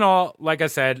 All in all, like I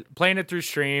said, playing it through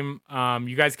stream.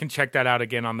 You guys can check that out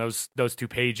again on those two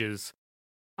pages.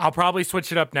 I'll probably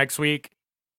switch it up next week,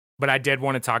 but I did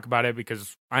want to talk about it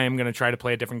because I am going to try to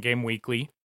play a different game weekly.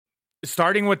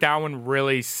 Starting with that one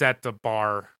really set the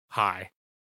bar high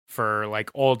for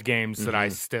like old games that I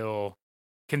still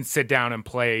can sit down and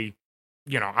play.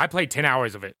 I played 10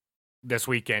 hours of it this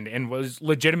weekend and was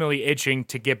legitimately itching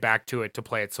to get back to it to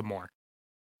play it some more.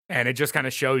 And it just kind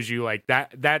of shows you like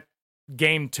that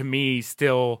game to me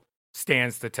still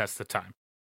stands the test of time.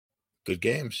 Good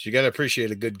games. You got to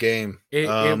appreciate a good game. It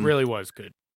really was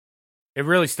good. It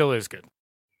really still is good.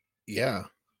 Yeah.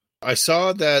 I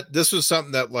saw that this was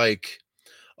something that like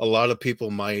a lot of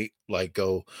people might like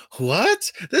go,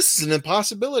 what? This is an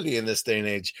impossibility in this day and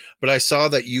age. But I saw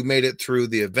that you made it through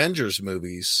the Avengers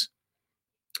movies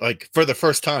like for the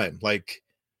first time. Like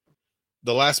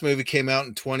the last movie came out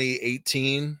in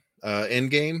 2018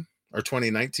 Endgame or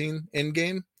 2019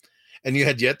 Endgame, and you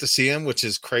had yet to see him, which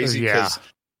is crazy because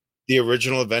the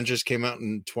original Avengers came out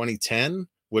in 2010,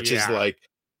 which is like,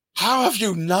 how have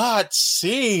you not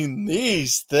seen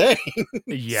these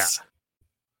things?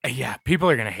 Yeah, people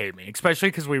are going to hate me, especially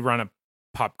because we run a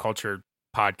pop culture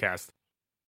podcast.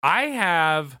 I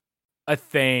have a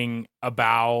thing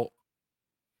about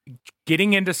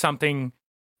getting into something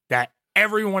that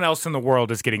everyone else in the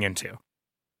world is getting into.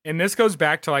 And this goes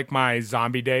back to like my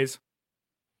zombie days.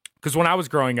 Because when I was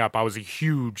growing up, I was a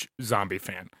huge zombie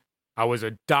fan. I was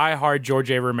a diehard George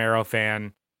A. Romero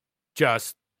fan.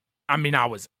 I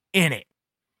was in it.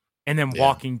 And then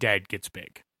Walking Dead gets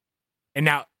big. And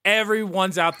now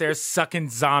everyone's out there sucking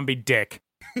zombie dick.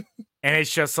 And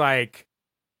it's just like,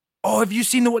 oh, have you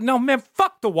seen no, man,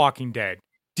 fuck The Walking Dead.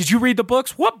 Did you read the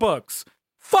books? What books?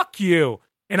 Fuck you.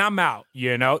 And I'm out,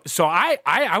 So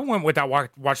I went without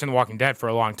watching The Walking Dead for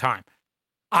a long time.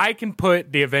 I can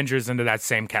put the Avengers into that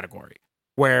same category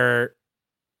where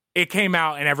it came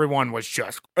out and everyone was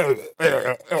just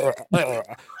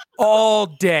all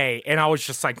day. And I was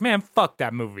just like, man, fuck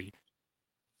that movie.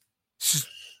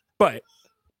 But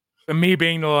me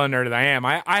being the little nerd that I am,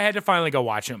 I had to finally go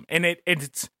watch them. And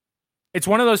it's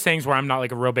one of those things where I'm not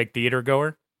like a real big theater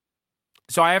goer.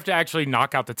 So I have to actually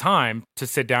knock out the time to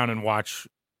sit down and watch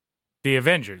the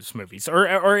Avengers movies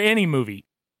or any movie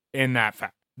in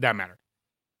that matter.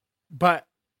 But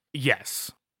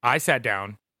yes, I sat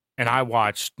down and I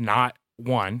watched not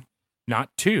one, not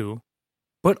two,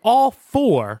 but all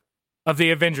 4 of the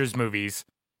Avengers movies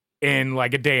in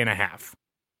like a day and a half.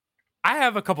 I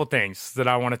have a couple things that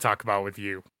I want to talk about with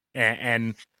you,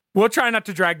 and we'll try not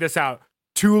to drag this out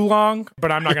too long,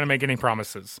 but I'm not going to make any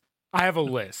promises. I have a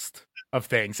list of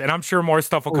things, and I'm sure more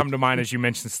stuff will come to mind as you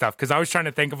mention stuff, because I was trying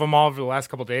to think of them all over the last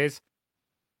couple days.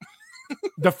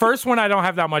 The first one I don't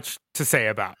have that much to say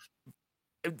about.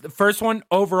 The first one,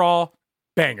 overall,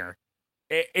 banger.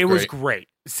 It was great.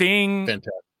 Seeing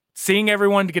seeing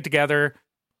everyone to get together.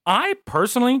 I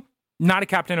personally, not a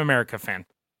Captain America fan.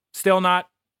 Still not.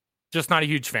 Just not a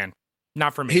huge fan.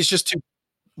 Not for me. He's just too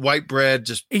white bread,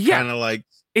 just kind of like...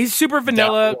 He's super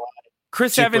vanilla.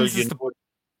 Chris Evans is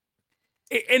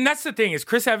and that's the thing, is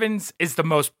Chris Evans is the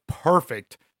most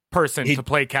perfect person to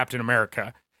play Captain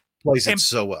America. Plays it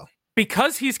so well.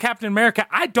 Because he's Captain America,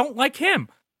 I don't like him.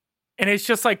 And it's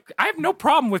just like, I have no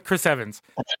problem with Chris Evans.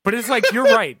 But it's like, you're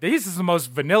right. This is the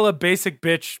most vanilla, basic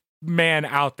bitch man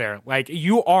out there. Like,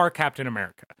 you are Captain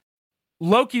America.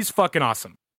 Loki's fucking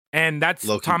awesome. And that's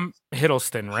Tom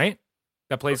Hiddleston, right?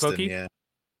 That plays Loki? Yeah.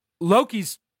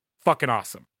 Loki's fucking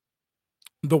awesome.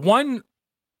 The one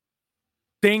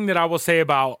thing that I will say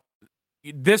about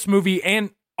this movie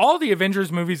and all the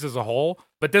Avengers movies as a whole,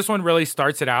 but this one really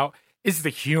starts it out, is the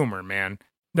humor, man.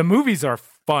 The movies are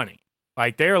funny.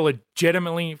 Like, they are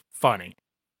legitimately funny.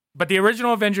 But the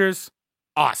original Avengers,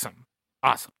 awesome.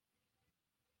 Awesome.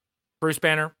 Bruce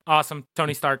Banner, awesome.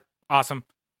 Tony Stark, awesome.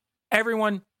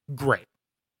 Everyone, great.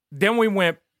 Then we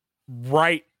went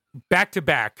right back to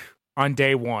back on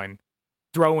day one,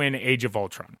 throw in Age of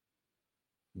Ultron.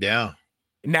 Yeah.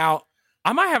 Now,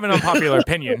 I might have an unpopular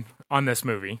opinion on this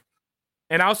movie,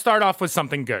 and I'll start off with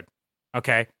something good,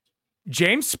 okay?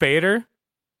 James Spader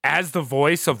as the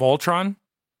voice of Ultron,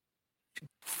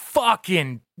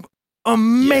 fucking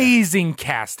amazing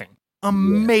casting.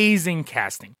 Amazing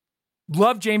casting.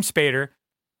 Love James Spader.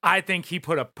 I think he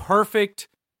put a perfect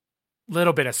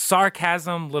little bit of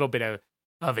sarcasm, little bit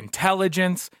of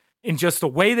intelligence in just the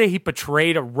way that he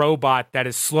portrayed a robot that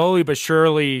is slowly but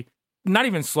surely, not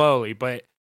even slowly, but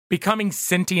becoming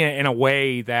sentient in a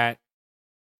way that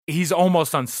he's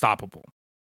almost unstoppable.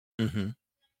 Mm-hmm.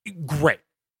 Great.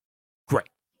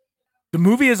 The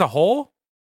movie as a whole,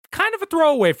 kind of a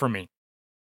throwaway for me.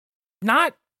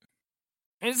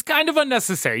 It's kind of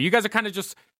unnecessary. You guys are kind of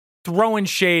just throwing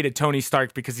shade at Tony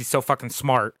Stark because he's so fucking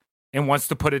smart and wants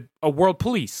to put a world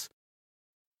police,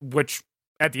 which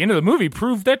at the end of the movie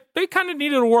proved that they kind of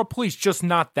needed a world police, just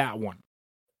not that one.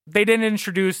 They didn't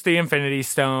introduce the Infinity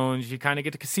Stones. You kind of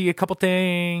get to see a couple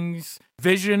things.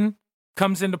 Vision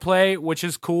comes into play, which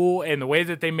is cool. And the way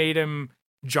that they made him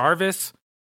Jarvis,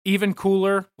 even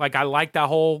cooler. Like, I like that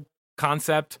whole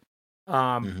concept.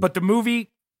 But the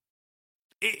movie,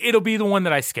 it'll be the one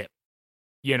that I skip,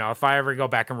 if I ever go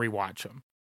back and rewatch them.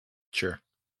 Sure.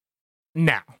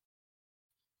 Now,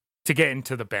 to get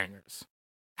into the bangers.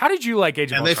 How did you like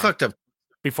Age of Ultron? And they fucked up.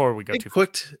 Before we go too far.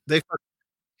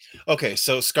 Okay,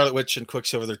 so Scarlet Witch and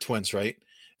Quicksilver, they're twins, right?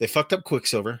 They fucked up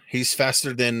Quicksilver. He's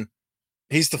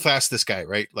the fastest guy,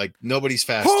 right? Like, nobody's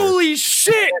faster. Holy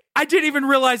shit! I didn't even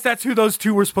realize that's who those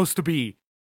two were supposed to be.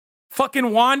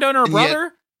 Fucking Wanda and her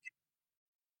brother?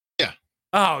 Yeah.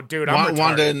 Oh, dude, I'm retarded.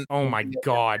 Wanda oh my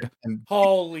God.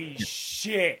 Holy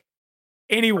shit.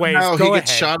 Anyways, he go gets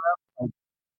ahead. shot up.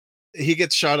 He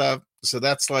gets shot up. So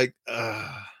that's like,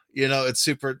 it's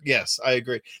super. Yes, I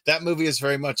agree. That movie is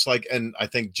very much like, and I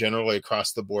think generally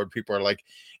across the board, people are like,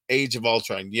 Age of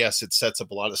Ultron. Yes, it sets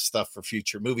up a lot of stuff for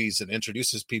future movies and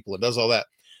introduces people and does all that.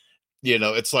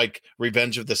 It's like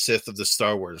Revenge of the Sith of the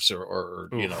Star Wars or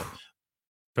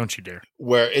Don't you dare.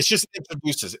 Where it just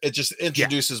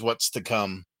introduces what's to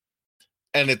come.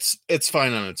 And it's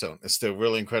fine on its own. It's still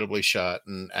really incredibly shot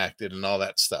and acted and all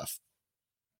that stuff.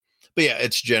 But yeah,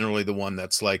 it's generally the one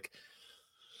that's like,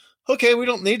 okay, we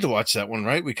don't need to watch that one,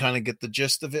 right? We kind of get the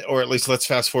gist of it, or at least let's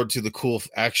fast forward to the cool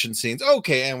action scenes.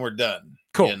 Okay, and we're done.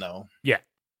 Cool. Yeah.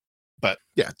 But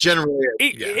yeah, generally,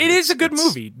 it is a good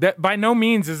movie. That by no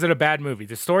means is it a bad movie.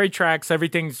 The story tracks,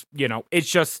 everything's, it's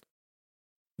just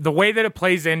the way that it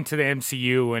plays into the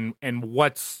MCU and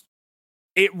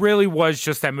it really was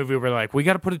just that movie where like, we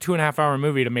got to put a 2.5 hour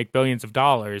movie to make billions of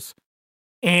dollars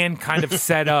and kind of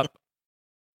set up,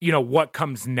 what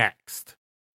comes next.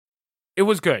 It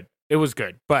was good.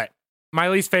 But my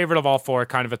least favorite of all four,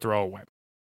 kind of a throwaway.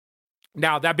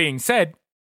 Now, that being said,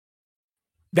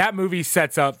 that movie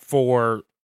sets up for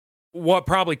what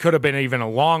probably could have been even a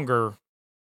longer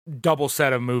double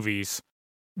set of movies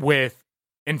with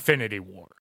Infinity War.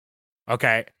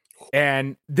 Okay?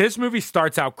 And this movie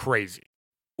starts out crazy.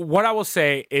 What I will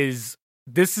say is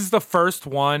this is the first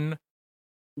one,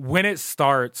 when it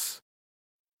starts,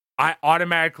 I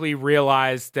automatically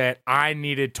realized that I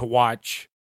needed to watch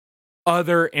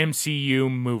other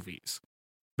MCU movies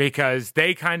because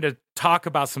they kind of talk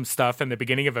about some stuff in the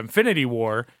beginning of Infinity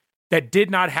War that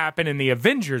did not happen in the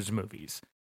Avengers movies.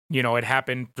 It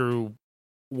happened through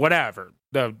whatever,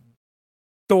 the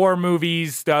Thor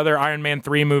movies, the other Iron Man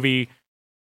 3 movie,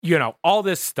 all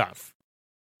this stuff.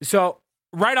 So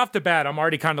right off the bat, I'm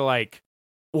already kind of like,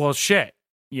 well, shit,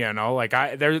 like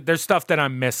there's stuff that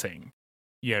I'm missing.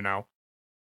 you know.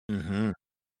 Mm-hmm.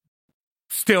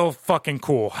 Still fucking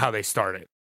cool how they started.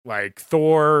 Like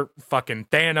Thor, fucking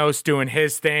Thanos doing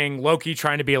his thing, Loki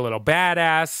trying to be a little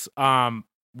badass.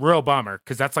 Real bummer,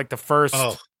 because that's like the first.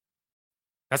 Oh,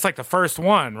 That's like the first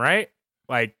one, right?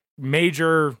 Like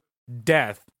major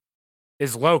death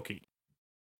is Loki.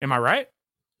 Am I right?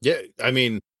 yeah. I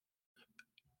mean,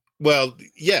 well,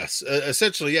 yes,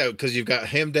 essentially, yeah, because you've got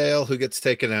Heimdall who gets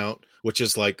taken out, which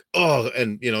is like, oh,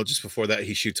 and just before that,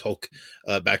 he shoots Hulk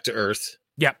back to Earth.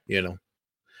 Yep.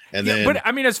 And Yeah, then, but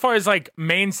I mean, as far as like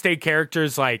mainstay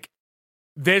characters, like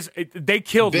this, they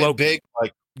killed Loki. Big,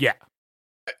 like, yeah,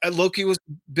 Loki was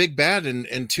big bad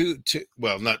in two,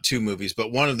 well, not two movies,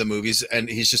 but one of the movies, and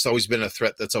he's just always been a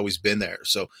threat that's always been there.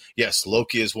 So yes,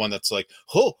 Loki is one that's like,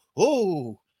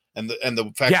 oh, and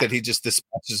the fact that he just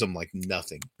dispatches him like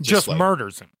nothing, just like,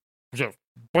 murders him, just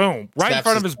boom, right in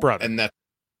front of his brother, and that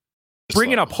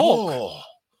bringing up Hulk.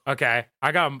 Okay,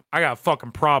 I got a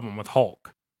fucking problem with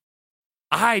Hulk.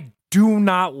 I do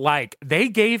not like. They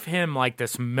gave him like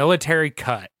this military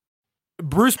cut.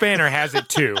 Bruce Banner has it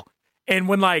too. And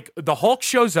when like the Hulk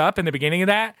shows up in the beginning of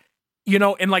that,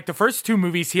 in like the first two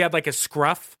movies, he had like a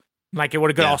scruff, like it would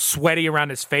have got all sweaty around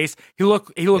his face. He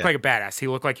looked like a badass. He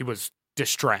looked like he was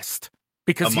distressed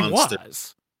because he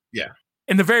was. Yeah.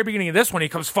 In the very beginning of this one, he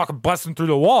comes fucking busting through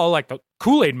the wall like the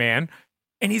Kool-Aid Man,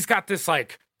 and he's got this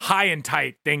like high and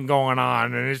tight thing going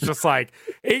on, and it's just like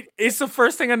it's the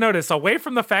first thing I noticed. Away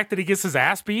from the fact that he gets his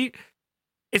ass beat,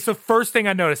 it's the first thing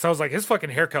I noticed. I was like, his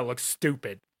fucking haircut looks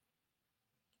stupid.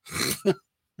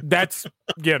 That's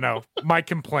my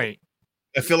complaint.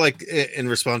 I feel like in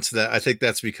response to that, I think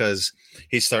that's because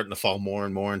he's starting to fall more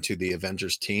and more into the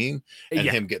Avengers team, and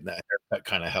him getting that haircut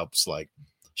kind of helps, like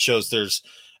shows there's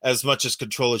as much as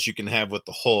control as you can have with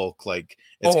the Hulk. Like,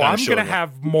 I'm gonna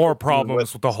have more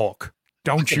problems with the Hulk.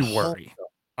 Don't you worry.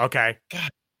 Okay. God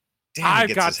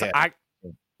damn,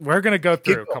 we're gonna go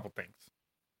through a couple things.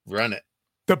 Run it.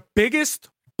 The biggest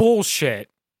bullshit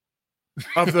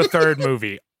of the third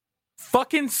movie.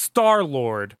 Fucking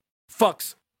Star-Lord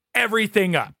fucks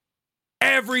everything up.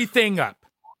 Everything up.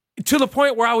 To the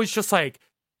point where I was just like,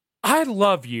 I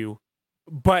love you,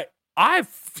 but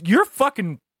you're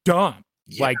fucking dumb.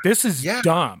 Yeah. Like, this is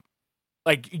dumb.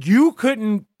 Like, you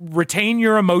couldn't retain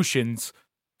your emotions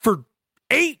for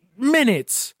 8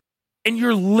 minutes, and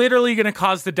you're literally going to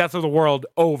cause the death of the world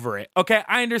over it. Okay,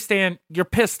 I understand you're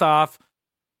pissed off.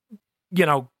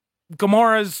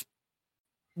 Gamora's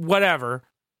whatever.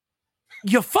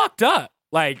 You fucked up.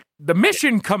 Like, the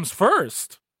mission comes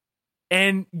first,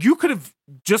 and you could have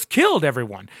just killed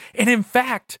everyone. And in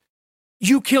fact,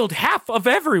 you killed half of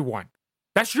everyone.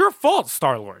 That's your fault,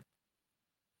 Star-Lord.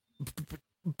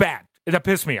 Bad. That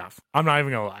pissed me off. I'm not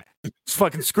even gonna lie. Just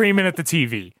fucking screaming at the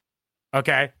TV.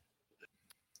 Okay?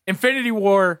 Infinity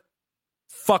War,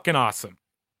 fucking awesome.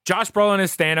 Josh Brolin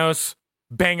as Thanos,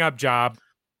 bang up job.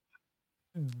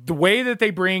 The way that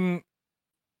they bring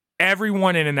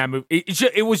everyone in that movie,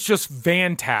 it was just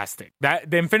fantastic. The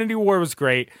Infinity War was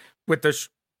great with the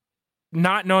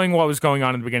not knowing what was going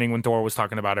on in the beginning when Thor was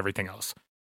talking about everything else.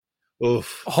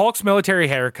 Oof. Hulk's military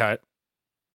haircut,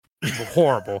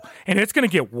 horrible, and it's going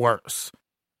to get worse.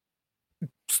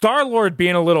 Star-Lord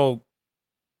being a little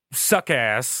suck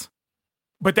ass,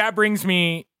 but that brings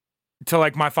me to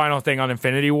like my final thing on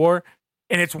Infinity War,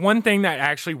 and it's one thing that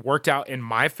actually worked out in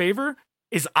my favor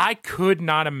is I could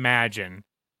not imagine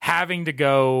having to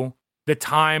go the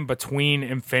time between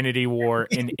Infinity War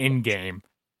and Endgame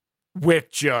with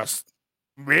just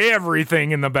everything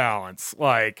in the balance.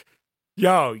 Like,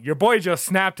 yo, your boy just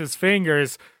snapped his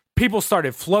fingers. People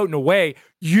started floating away.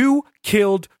 You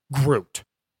killed Groot.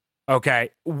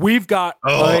 Okay? We've got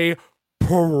a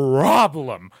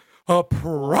problem. A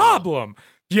problem.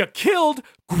 You killed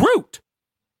Groot.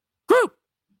 Groot.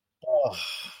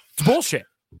 It's bullshit.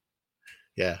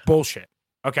 Yeah. Bullshit.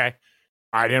 Okay?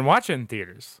 I didn't watch it in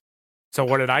theaters. So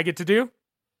what did I get to do?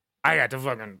 I got to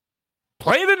fucking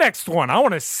play the next one. I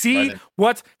want to see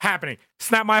what's happening.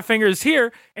 Snap my fingers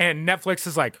here, and Netflix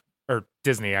is like, or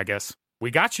Disney, I guess.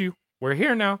 We got you. We're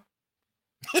here now.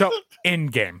 So,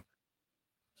 Endgame.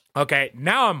 Okay,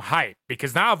 now I'm hyped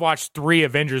because now I've watched 3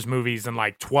 Avengers movies in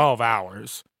like 12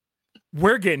 hours.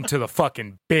 We're getting to the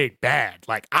fucking big bad.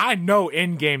 Like, I know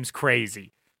Endgame's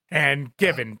crazy. And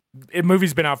given, the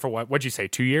movie's been out for what? What'd you say,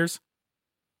 2 years?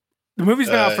 The movie's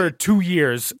been out for 2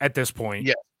 years at this point.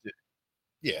 Yeah.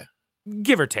 Yeah.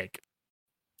 Give or take.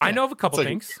 Yeah. I know of a couple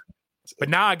things, but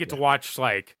now I get to watch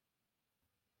like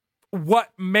what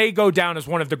may go down as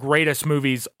one of the greatest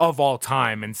movies of all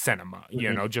time in cinema.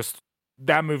 Mm-hmm. Just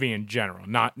that movie in general,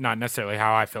 not necessarily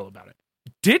how I feel about it.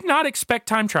 Did not expect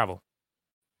time travel.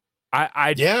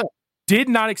 I Yeah. did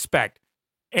not expect.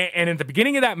 And in the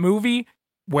beginning of that movie,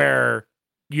 where,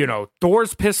 you know,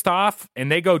 Thor's pissed off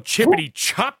and they go chippity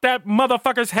chop that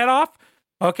motherfucker's head off.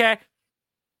 Okay.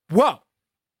 Whoa.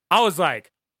 I was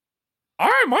like, all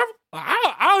right, Marvel.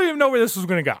 I don't even know where this was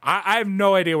going to go. I have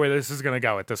no idea where this is going to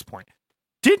go at this point.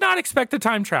 Did not expect the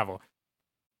time travel.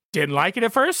 Didn't like it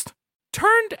at first.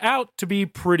 Turned out to be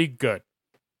pretty good.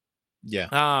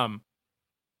 Yeah.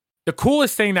 The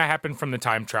coolest thing that happened from the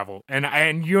time travel,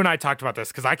 and you and I talked about this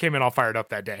because I came in all fired up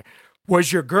that day,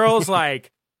 was your girl's like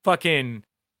fucking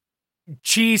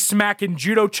cheese smacking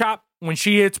judo chop when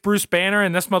she hits Bruce Banner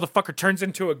and this motherfucker turns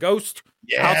into a ghost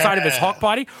outside of his Hulk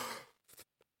body.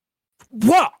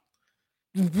 What?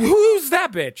 Who's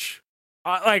that bitch?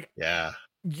 Yeah.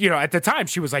 You know, at the time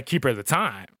she was like keeper of the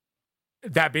time.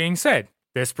 That being said,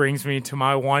 this brings me to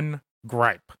my one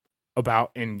gripe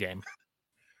about Endgame.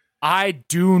 I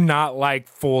do not like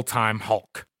full-time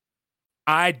Hulk.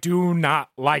 I do not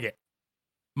like it.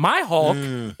 My Hulk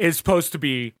is supposed to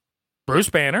be Bruce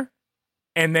Banner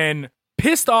and then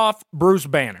pissed off Bruce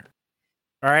Banner.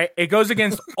 All right? It goes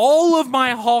against all of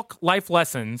my Hulk life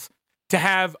lessons to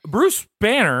have Bruce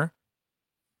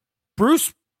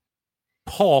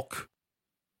Hulk,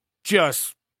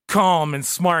 just calm and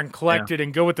smart and collected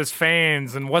and go with his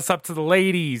fans and what's up to the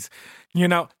ladies. You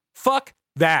know, fuck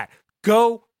that.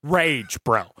 Go rage,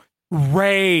 bro.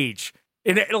 Rage.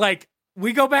 And like,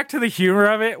 we go back to the humor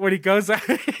of it when he goes out,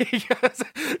 he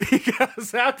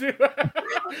goes out to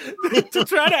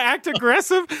try to act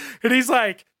aggressive, and he's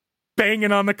like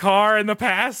banging on the car in the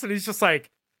past, and he's just like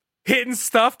hitting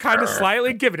stuff kind of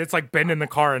slightly, it's like bending the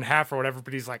car in half or whatever,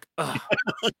 but he's like, ugh.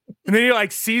 And then he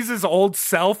like sees his old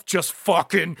self just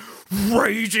fucking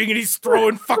raging, and he's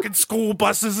throwing fucking school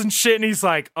buses and shit, and he's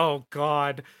like, oh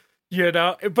God. You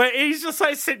know, but he's just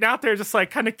like sitting out there, just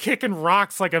like kind of kicking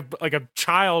rocks like a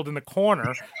child in the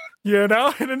corner, you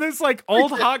know. And then this like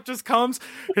old Hawk just comes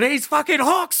and he's fucking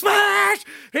Hulk smash.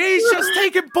 And he's just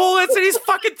taking bullets and he's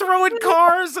fucking throwing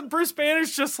cars. And Bruce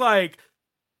Banner's just like,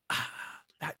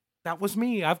 that was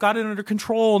me. I've got it under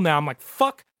control now. I'm like,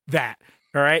 fuck that.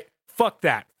 All right, fuck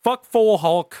that. Fuck full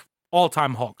Hulk, all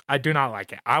time Hulk. I do not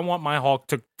like it. I want my Hulk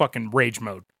to fucking rage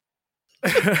mode.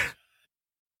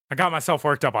 I got myself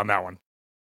worked up on that one.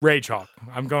 Rage Hulk.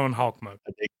 I'm going Hulk mode.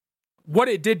 What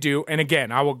it did do, and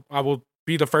again, I will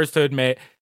be the first to admit,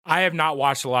 I have not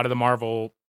watched a lot of the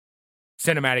Marvel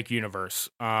Cinematic Universe.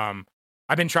 I've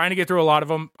been trying to get through a lot of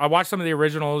them. I watched some of the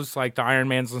originals, like the Iron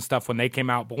Mans and stuff when they came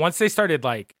out, but once they started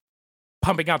like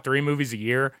pumping out 3 movies a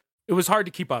year, it was hard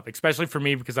to keep up, especially for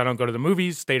me because I don't go to the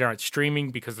movies. They aren't streaming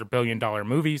because they're billion-dollar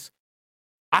movies.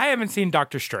 I haven't seen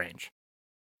Doctor Strange.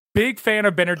 Big fan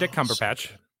of Benedict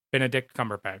Cumberbatch.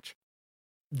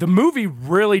 The movie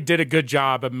really did a good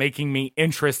job of making me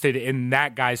interested in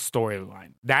that guy's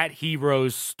storyline, that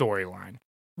hero's storyline.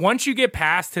 Once you get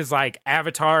past his like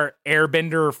Avatar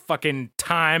Airbender fucking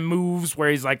time moves where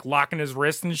he's like locking his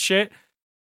wrist and shit,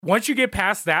 once you get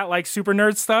past that like super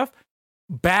nerd stuff,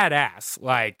 badass.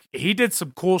 Like he did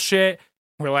some cool shit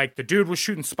where like the dude was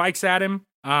shooting spikes at him.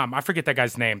 I forget that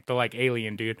guy's name, the like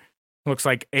alien dude. Looks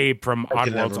like Abe from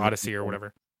Oddworld's Odyssey or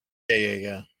whatever.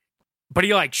 Yeah. But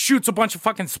he like shoots a bunch of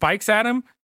fucking spikes at him,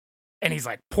 and he's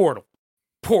like, portal.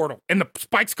 And the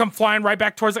spikes come flying right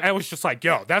back towards it. I was just like,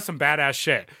 yo, that's some badass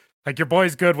shit. Like, your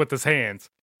boy's good with his hands.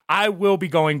 I will be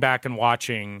going back and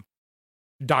watching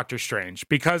Doctor Strange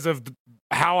because of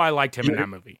how I liked him in that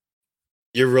movie.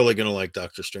 You're really going to like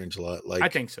Doctor Strange a lot. Like, I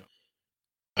think so.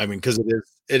 I mean, because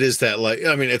it is that, like,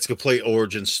 I mean, it's a complete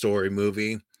origin story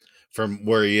movie from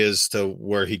where he is to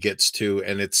where he gets to.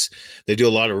 And they do a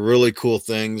lot of really cool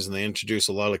things, and they introduce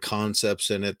a lot of concepts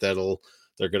in it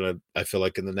they're going to, I feel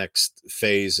like in the next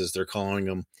phase, as they're calling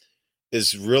them,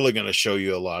 is really going to show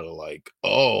you a lot of like,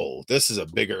 oh, this is a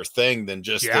bigger thing than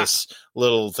just this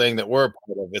little thing that we're a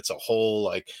part of. It's a whole,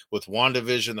 like with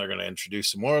WandaVision, they're going to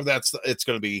introduce some more of that. It's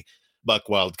going to be Buck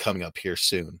Wild coming up here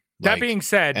soon. That being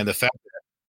said, and the fact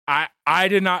that I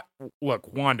did not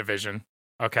look WandaVision.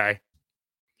 Okay.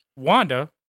 Wanda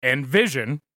and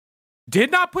Vision did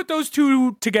not put those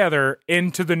two together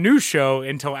into the new show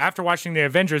until after watching the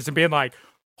Avengers and being like,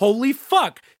 holy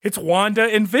fuck, it's Wanda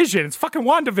and Vision. It's fucking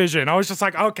WandaVision. I was just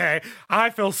like, okay,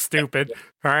 I feel stupid.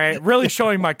 All right. Really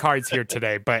showing my cards here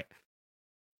today. But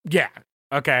yeah.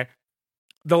 Okay.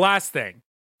 The last thing.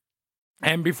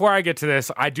 And before I get to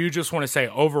this, I do just want to say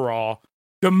overall,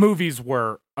 the movies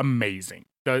were amazing.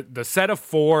 The set of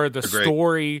 4, the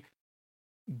story,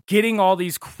 getting all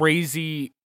these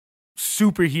crazy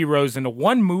superheroes into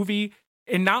one movie,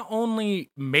 and not only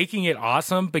making it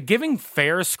awesome, but giving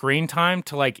fair screen time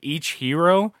to like each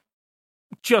hero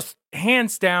just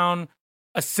hands down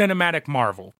a cinematic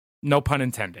marvel. No pun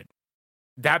intended.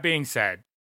 That being said,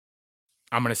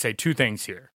 I'm going to say two things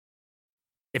here.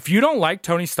 If you don't like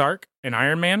Tony Stark and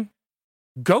Iron Man,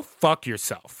 go fuck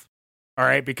yourself. All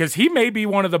right? Because he may be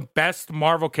one of the best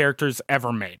Marvel characters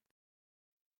ever made.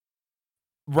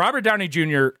 Robert Downey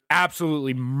Jr.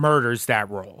 absolutely murders that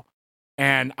role.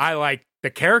 And I like the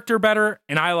character better,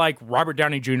 and I like Robert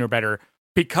Downey Jr. better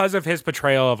because of his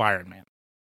portrayal of Iron Man.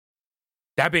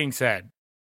 That being said,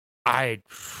 I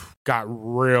got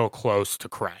real close to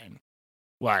crying.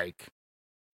 Like,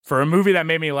 for a movie that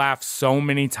made me laugh so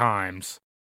many times,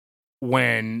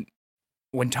 when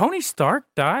Tony Stark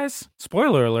dies,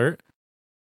 spoiler alert,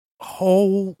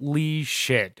 holy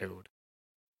shit, dude.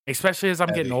 Especially as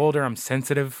I'm getting older, I'm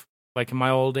sensitive, like in my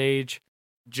old age.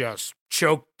 Just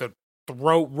choke the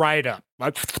throat right up.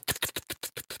 Like,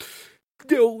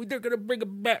 no, they're going to bring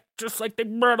him back just like they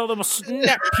brought all them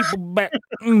snap people back.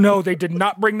 No, they did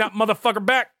not bring that motherfucker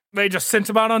back. They just sent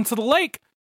him out onto the lake.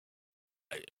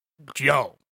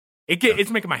 Yo,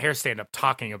 it's making my hair stand up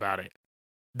talking about it.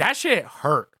 That shit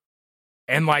hurt.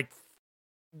 And like,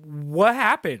 what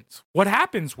happens? What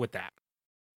happens with that?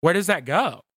 Where does that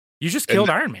go? You just killed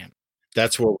Iron Man.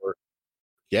 That's where we're.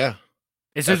 Yeah.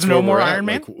 Is there no more Iron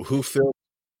Man? Like,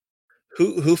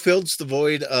 who fills the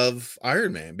void of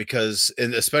Iron Man? Because,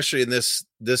 and especially in this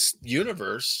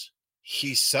universe,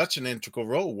 he's such an integral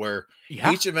role where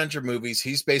each Avenger movies,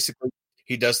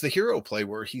 he does the hero play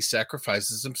where he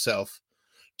sacrifices himself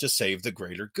to save the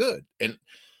greater good. And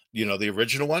you know, the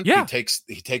original one,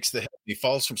 he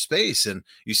falls from space, and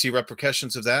you see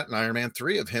repercussions of that in Iron Man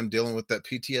 3 of him dealing with that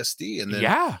PTSD. And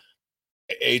then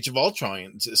Age of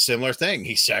Ultron, it's a similar thing.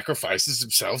 He sacrifices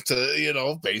himself to, you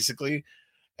know, basically,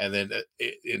 and then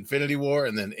Infinity War,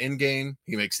 and then Endgame,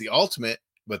 he makes the ultimate,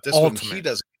 but this one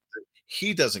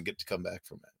he doesn't get to come back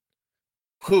from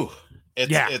it. Whew.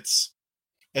 It's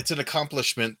an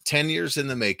accomplishment. 10 years in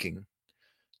the making,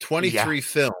 23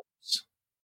 films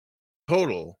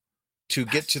total to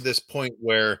get to this point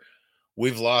where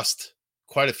we've lost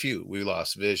quite a few. We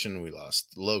lost Vision, we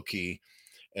lost Loki,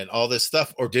 and all this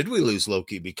stuff. Or did we lose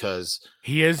Loki because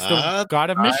he is the god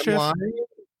of mischief?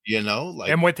 You know, like,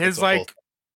 and with his like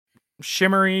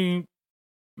shimmery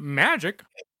magic,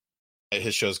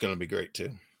 his show's going to be great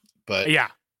too. But yeah,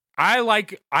 I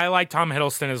like Tom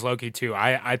Hiddleston as Loki too.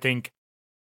 I think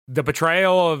the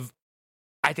portrayal of,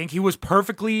 I think he was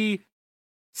perfectly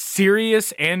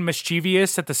serious and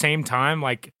mischievous at the same time.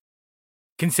 Like,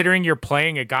 considering you're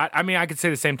playing a god, I mean, I could say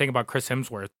the same thing about Chris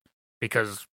Hemsworth,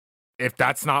 because if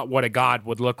that's not what a god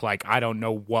would look like, I don't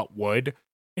know what would.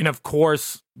 And of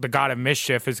course, the god of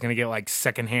mischief is going to get like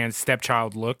secondhand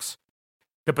stepchild looks.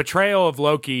 The portrayal of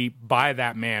Loki by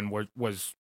that man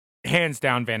was hands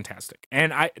down fantastic.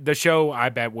 And the show, I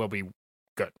bet, will be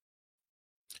good.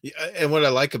 Yeah, and what I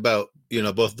like about, you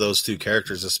know, both those two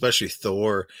characters, especially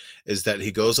Thor, is that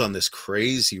he goes on this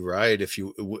crazy ride. If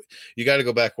you got to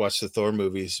go back, watch the Thor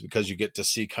movies, because you get to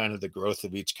see kind of the growth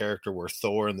of each character, where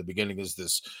Thor in the beginning is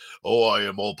this, oh, I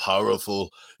am all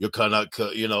powerful, you cannot,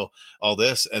 you know, all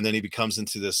this. And then he becomes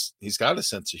into this, he's got a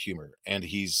sense of humor, and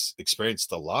he's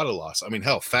experienced a lot of loss. I mean,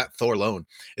 hell, Fat Thor alone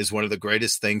is one of the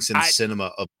greatest things in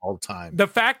cinema of all time. The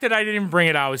fact that I didn't bring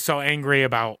it out, I was so angry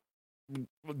about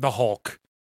the Hulk.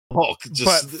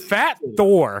 But Fat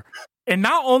Thor, and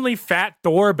not only Fat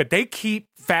Thor, but they keep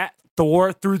Fat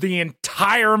Thor through the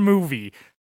entire movie,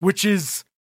 which is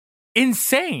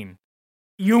insane.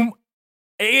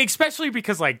 Especially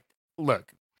because, like,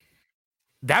 look,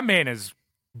 that man is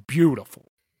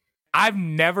beautiful. I've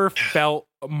never felt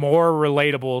more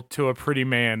relatable to a pretty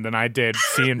man than I did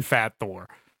seeing Fat Thor.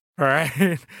 All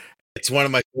right, it's one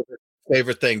of my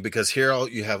favorite thing, because here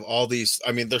you have all these,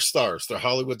 I mean, they're stars, they're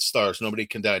Hollywood stars, nobody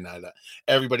can deny that,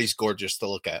 everybody's gorgeous to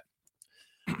look at,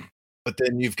 but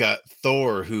then you've got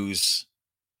Thor,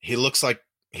 he looks like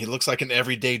an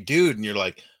everyday dude, and you're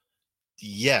like,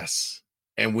 yes,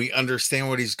 and we understand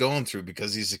what he's going through,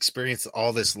 because he's experienced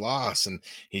all this loss, and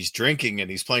he's drinking, and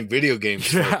he's playing video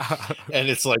games, and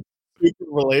it's like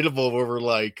super relatable, where we're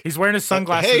like, he's wearing his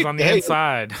sunglasses on the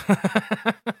inside.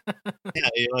 Yeah,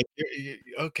 you're like,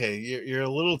 you're a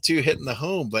little too hitting the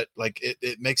home, but like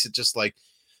it makes it just like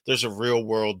there's a real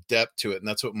world depth to it, and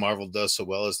that's what Marvel does so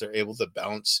well, is they're able to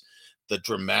balance the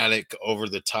dramatic, over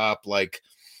the top, like,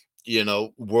 you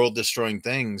know, world destroying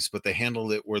things, but they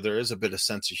handle it where there is a bit of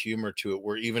sense of humor to it,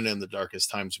 where even in the darkest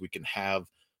times we can have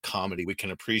comedy, we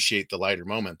can appreciate the lighter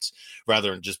moments,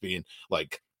 rather than just being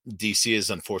like DC is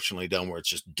unfortunately done, where it's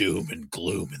just doom and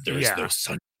gloom and there is no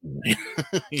sun.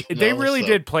 They really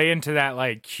did play into that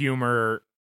like humor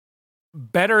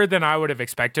better than I would have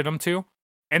expected them to.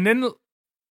 And then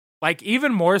like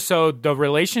even more so the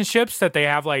relationships that they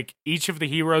have, like each of the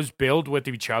heroes build with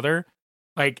each other,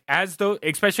 like as though,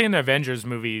 especially in the Avengers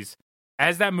movies,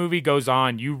 as that movie goes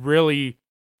on, you really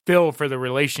feel for the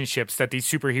relationships that these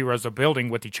superheroes are building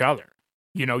with each other.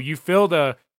 You know, you feel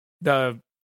the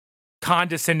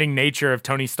condescending nature of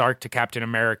Tony Stark to Captain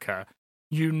America.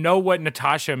 You know what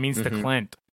Natasha means to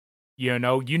Clint. You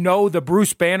know the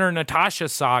Bruce Banner Natasha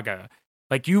saga.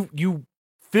 Like you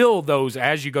feel those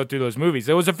as you go through those movies.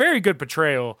 It was a very good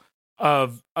portrayal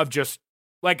of just,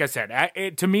 like I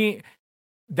said, to me,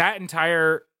 that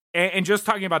entire, and just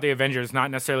talking about the Avengers,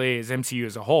 not necessarily as MCU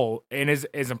as a whole, and as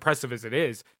impressive as it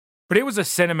is, but it was a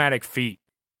cinematic feat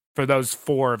for those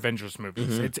 4 Avengers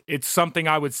movies. It's something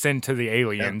I would send to the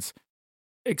aliens,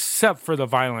 except for the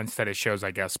violence that it shows,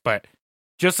 I guess. But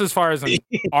just as far as an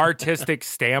artistic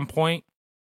standpoint,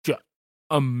 just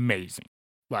amazing.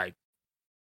 Like,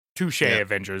 touche,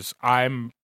 Avengers.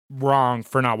 I'm wrong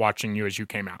for not watching you as you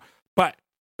came out. But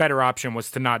better option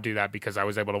was to not do that because I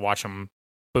was able to watch them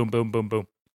boom, boom, boom, boom.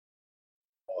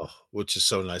 Oh, which is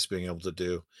so nice being able to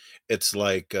do. It's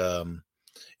like,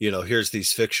 here's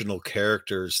these fictional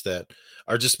characters that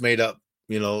are just made up,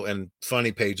 and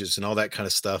funny pages and all that kind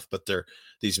of stuff. But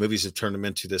these movies have turned them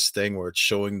into this thing where it's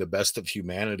showing the best of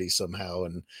humanity somehow.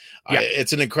 And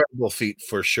it's an incredible feat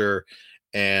for sure.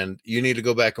 And you need to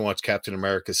go back and watch Captain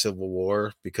America Civil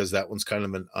War, because that one's kind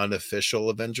of an unofficial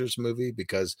Avengers movie,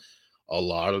 because a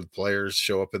lot of the players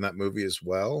show up in that movie as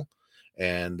well.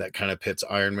 And that kind of pits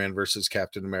Iron Man versus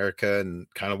Captain America, and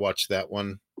kind of watch that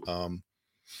one.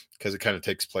 Because it kind of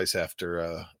takes place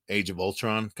after Age of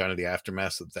Ultron, kind of the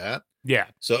aftermath of that. Yeah.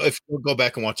 So if you go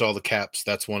back and watch all the Caps,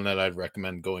 that's one that I'd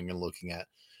recommend going and looking at.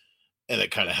 And it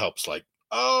kind of helps, like,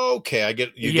 okay, I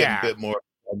get get a bit more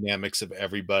dynamics of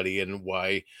everybody and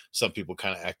why some people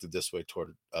kind of acted this way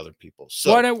toward other people.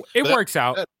 So it works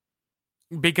out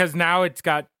because now it's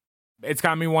got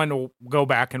me wanting to go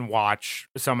back and watch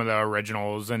some of the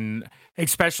originals, and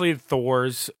especially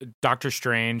Thor's, Doctor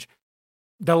Strange.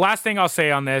 The last thing I'll say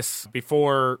on this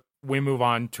before we move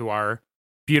on to our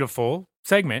beautiful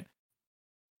segment,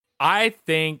 I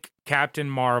think Captain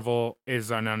Marvel is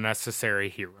an unnecessary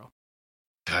hero.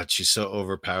 God, she's so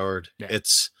overpowered. Yeah.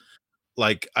 It's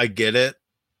like, I get it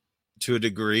to a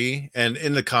degree. And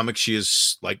in the comics, she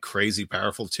is like crazy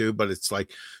powerful too, but it's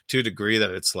like to a degree that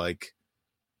it's like,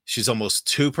 she's almost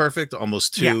too perfect,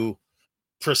 almost too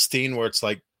pristine, where it's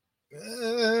like,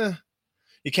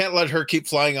 you can't let her keep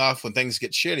flying off when things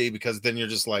get shitty, because then you're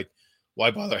just like,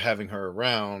 why bother having her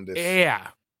around?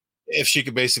 If she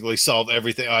could basically solve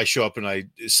everything, I show up and I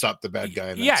stop the bad guy.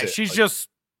 And that's she's just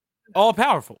all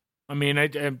powerful. I mean,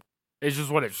 it's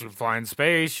just what it is. She can fly in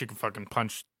space. She can fucking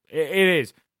punch. It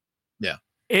is. Yeah.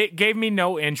 It gave me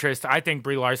no interest. I think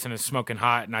Brie Larson is smoking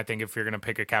hot, and I think if you're going to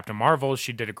pick a Captain Marvel,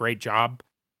 she did a great job.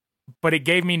 But it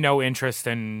gave me no interest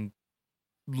in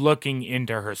looking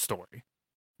into her story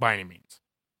by any means.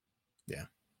 Yeah.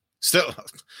 Still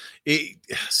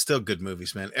good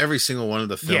movies, man. Every single one of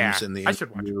the films in the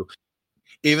MCU,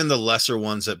 even the lesser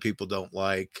ones that people don't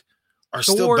like, are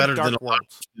still better than a lot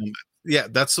of them. Yeah,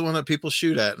 that's the one that people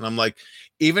shoot at. And I'm like,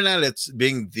 even at its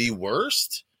being the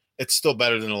worst, it's still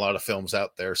better than a lot of films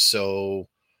out there. So,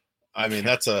 I mean,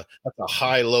 that's a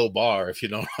high-low bar, if you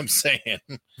know what I'm saying.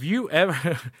 Have you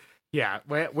ever... Yeah,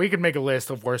 we could make a list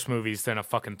of worse movies than a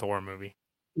fucking Thor movie.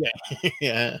 Yeah.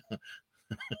 Yeah.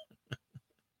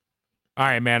 All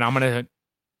right, man. I'm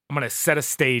gonna set a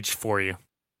stage for you.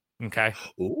 Okay.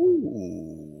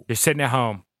 Ooh. You're sitting at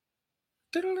home.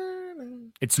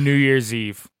 It's New Year's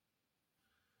Eve.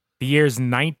 The year's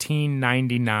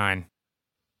 1999.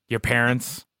 Your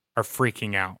parents are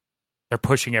freaking out. They're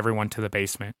pushing everyone to the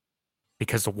basement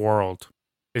because the world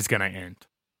is gonna end.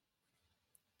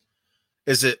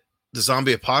 Is it the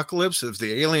zombie apocalypse? If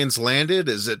the aliens landed?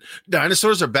 Is it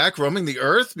dinosaurs are back roaming the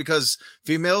earth because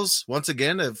females once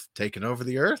again have taken over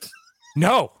the earth?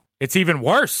 No, it's even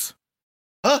worse.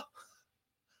 Huh?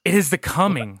 It is the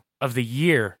coming of the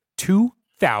year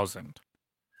 2000.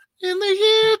 In the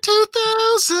year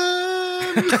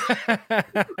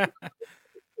 2000.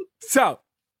 So,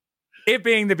 it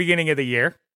being the beginning of the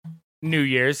year, New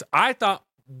Year's, I thought,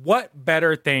 what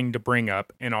better thing to bring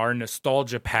up in our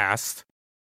nostalgia past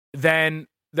than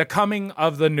the coming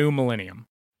of the new millennium?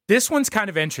 This one's kind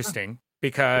of interesting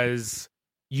because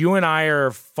you and I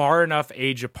are far enough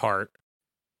age apart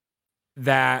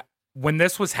that when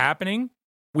this was happening,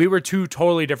 we were two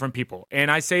totally different people.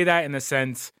 And I say that in the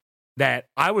sense that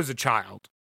I was a child.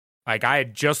 Like, I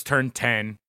had just turned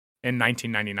 10 in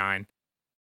 1999.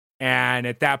 And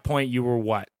at that point, you were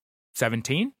what?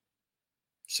 17?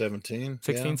 17.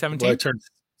 16, yeah. 17? Well, I turned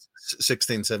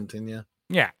 16, 17, yeah.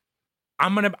 Yeah.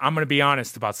 I'm gonna be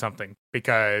honest about something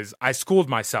because I schooled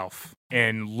myself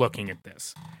in looking at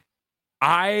this.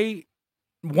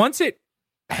 Once it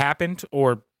happened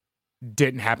or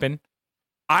didn't happen,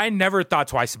 I never thought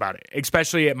twice about it.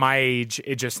 Especially at my age,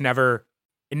 it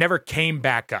never came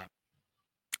back up.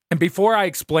 And before I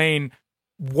explain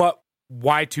what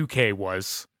Y2K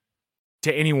was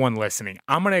to anyone listening,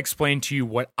 I'm going to explain to you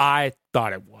what I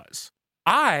thought it was.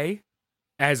 I,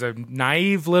 as a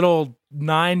naive little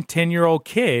 9-10-year-old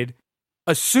kid,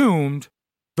 assumed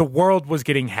the world was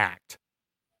getting hacked.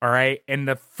 All right. And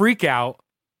the freak out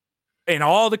and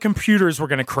all the computers were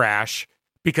going to crash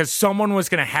because someone was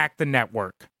going to hack the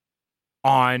network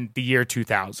on the year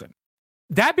 2000.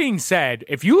 That being said,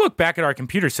 if you look back at our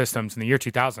computer systems in the year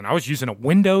 2000, I was using a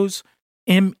Windows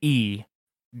ME.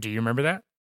 Do you remember that?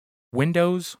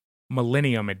 Windows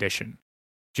Millennium Edition.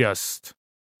 Just,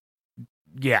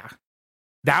 yeah.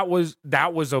 That was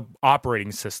a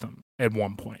operating system at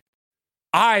one point.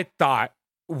 I thought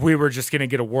we were just going to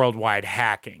get a worldwide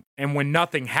hacking. And when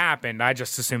nothing happened, I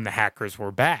just assumed the hackers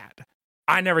were bad.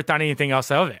 I never thought anything else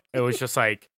of it. It was just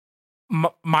like,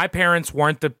 my parents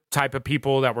weren't the type of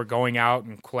people that were going out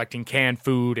and collecting canned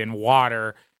food and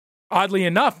water. Oddly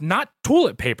enough, not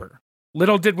toilet paper.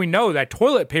 Little did we know that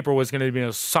toilet paper was going to be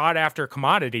a sought-after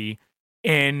commodity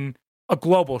in a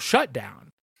global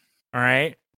shutdown. All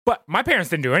right? But my parents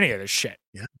didn't do any of this shit.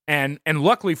 Yeah. And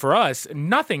luckily for us,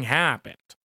 nothing happened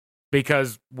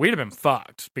because we'd have been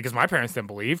fucked because my parents didn't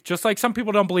believe, just like some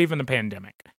people don't believe in the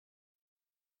pandemic.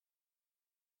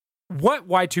 What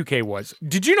Y2K was?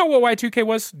 Did you know what Y2K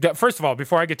was? First of all,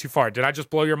 before I get too far, did I just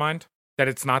blow your mind that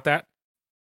it's not that?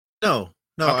 No,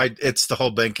 okay. It's the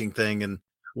whole banking thing, and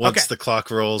once the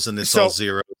clock rolls and it's all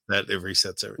zero, that it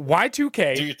resets everything.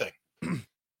 Y2K. Do your thing.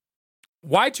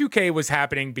 Y2K was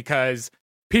happening because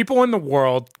people in the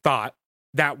world thought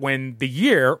that when the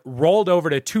year rolled over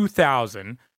to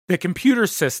 2000, the computer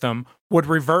system would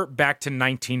revert back to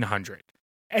 1900.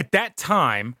 At that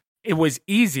time, it was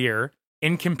easier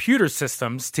in computer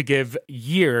systems to give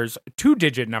years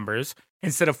 2-digit numbers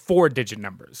instead of 4-digit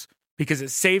numbers because it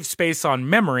saved space on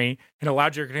memory and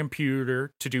allowed your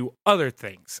computer to do other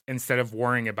things instead of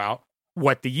worrying about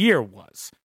what the year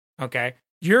was. Okay?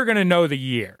 You're going to know the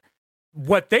year.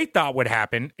 What they thought would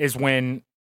happen is when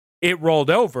it rolled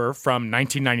over from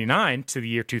 1999 to the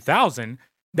year 2000,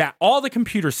 that all the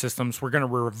computer systems were going to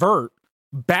revert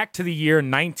back to the year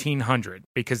 1900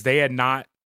 because they had not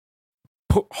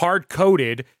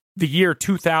hard-coded the year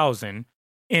 2000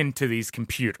 into these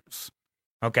computers.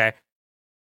 Okay?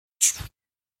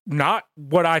 Not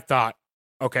what I thought.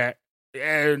 Okay?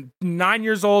 9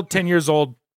 years old, 10 years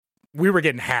old, we were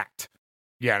getting hacked.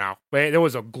 You know? There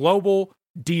was a global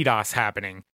DDoS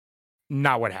happening.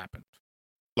 Not what happened.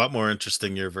 A lot more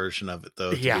interesting your version of it,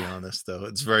 though, to be honest, though.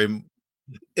 It's very...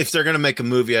 If they're going to make a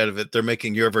movie out of it, they're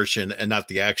making your version and not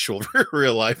the actual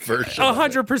real life version.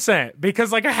 100%.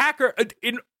 Because like a hacker,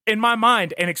 in my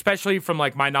mind, and especially from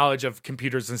like my knowledge of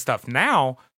computers and stuff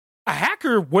now, a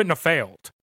hacker wouldn't have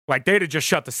failed. Like they'd have just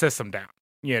shut the system down.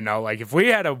 You know, like if we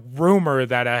had a rumor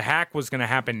that a hack was going to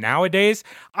happen nowadays,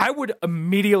 I would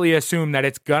immediately assume that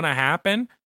it's going to happen.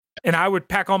 And I would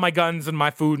pack all my guns and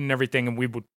my food and everything and we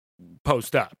would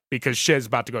post up because shit's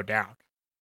about to go down.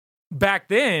 Back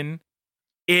then,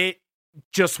 it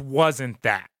just wasn't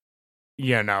that,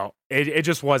 you know, it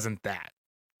just wasn't that.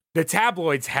 The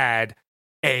tabloids had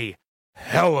a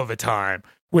hell of a time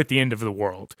with the end of the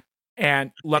world.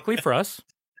 And luckily for us,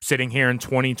 sitting here in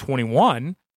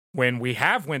 2021, when we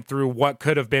have went through what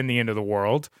could have been the end of the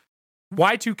world,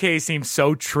 Y2K seems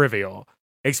so trivial,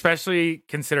 especially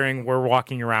considering we're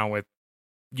walking around with,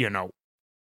 you know,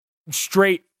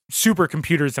 straight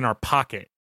supercomputers in our pocket.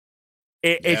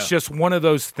 It's just one of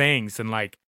those things. And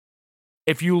like,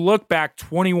 if you look back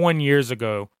 21 years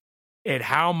ago at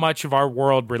how much of our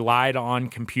world relied on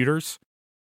computers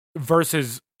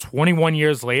versus 21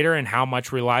 years later and how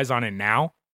much relies on it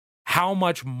now, how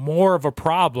much more of a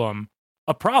problem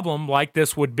like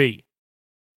this would be.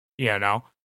 You know,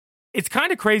 it's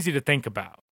kind of crazy to think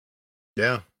about.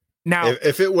 Yeah. Now,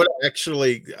 if it would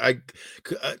actually,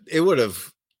 it would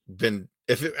have been,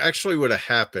 if it actually would have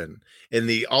happened in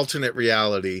the alternate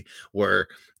reality where,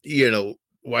 you know,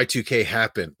 Y2K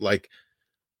happened, like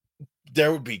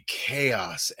there would be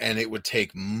chaos and it would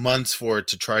take months for it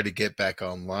to try to get back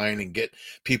online and get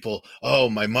people, oh,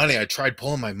 my money, I tried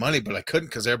pulling my money, but I couldn't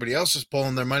because everybody else was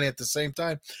pulling their money at the same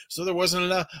time. So there wasn't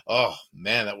enough. Oh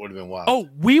man, that would have been wild. Oh,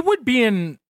 we would be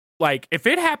in, like, if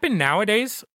it happened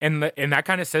nowadays and that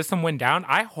kind of system went down,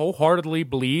 I wholeheartedly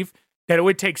believe that it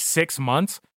would take 6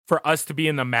 months for us to be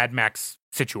in the Mad Max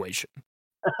situation.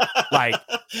 Like,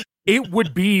 it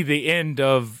would be the end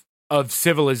of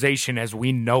civilization as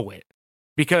we know it.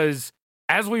 Because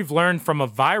as we've learned from a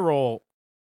viral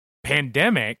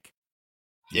pandemic,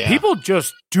 people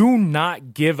just do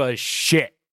not give a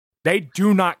shit. They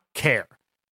do not care.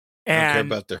 I don't care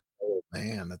And about their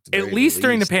man. at least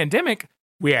during the pandemic,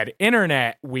 we had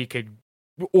internet. We could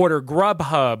order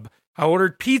Grubhub. I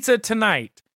ordered pizza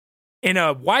tonight. In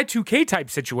a Y2K type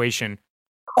situation,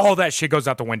 all that shit goes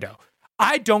out the window.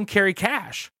 I don't carry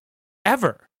cash.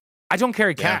 Ever. I don't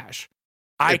carry cash.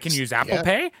 I can use Apple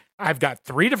Pay. I've got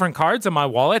 3 different cards in my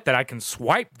wallet that I can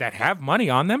swipe that have money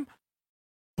on them.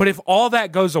 But if all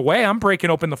that goes away, I'm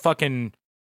breaking open the fucking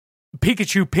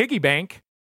Pikachu piggy bank,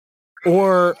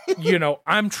 or,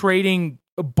 I'm trading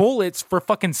bullets for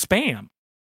fucking Spam.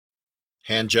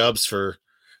 Hand jobs for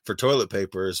toilet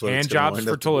paper is what hand it's gonna jobs wind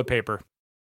for up toilet paper.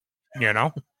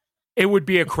 It would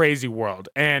be a crazy world.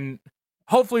 And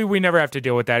hopefully we never have to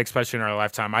deal with that, especially in our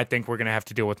lifetime. I think we're going to have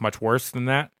to deal with much worse than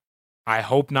that. I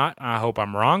hope not. I hope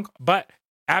I'm wrong. But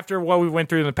after what we went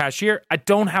through in the past year, I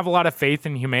don't have a lot of faith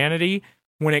in humanity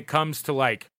when it comes to,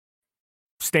 like,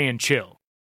 staying chill.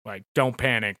 Like, don't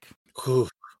panic.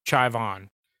 Chive on.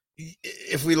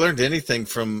 If we learned anything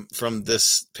from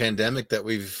this pandemic that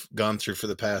we've gone through for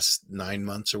the past 9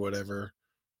 months or whatever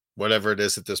it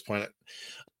is at this point,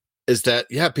 is that,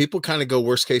 people kind of go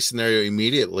worst case scenario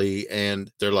immediately,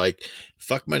 and they're like,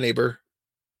 fuck my neighbor,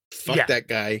 fuck that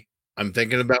guy, I'm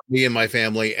thinking about me and my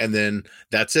family, and then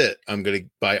that's it. I'm going to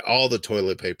buy all the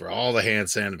toilet paper, all the hand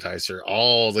sanitizer,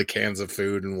 all the cans of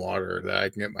food and water that I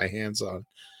can get my hands on.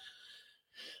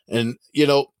 And,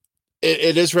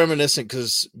 it is reminiscent,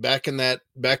 because back in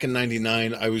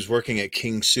 99, I was working at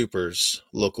King Soopers,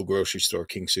 local grocery store,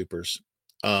 King Soopers.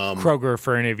 Kroger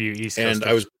for any of you East Coast. And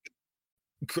I was,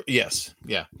 yes,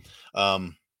 yeah.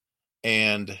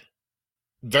 And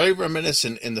very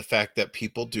reminiscent in the fact that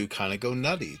people do kind of go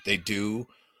nutty. They do.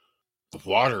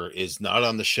 Water is not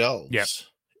on the shelves. Yep.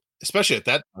 Especially at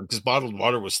that time, because bottled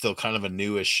water was still kind of a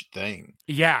newish thing.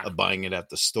 Yeah. Of buying it at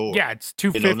the store. Yeah, it's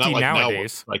 $2.50 not like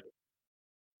nowadays.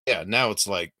 Now it's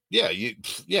like,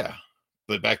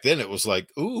 but back then it was like,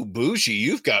 ooh, bougie,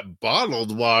 you've got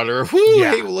bottled water. Whoo,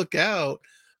 hey, look out.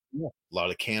 Yeah. A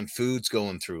lot of canned foods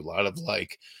going through, a lot of,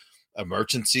 like,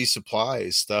 emergency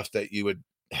supplies, stuff that you would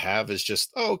have is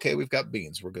just, oh, okay, we've got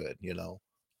beans, we're good,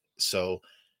 So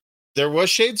there was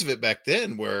shades of it back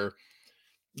then, where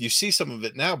you see some of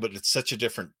it now, but it's such a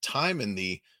different time in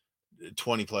the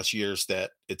 20 plus years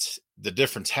that the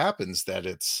difference happens, that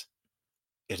it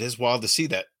is wild to see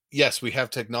that. Yes, we have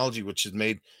technology which has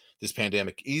made this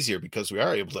pandemic easier, because we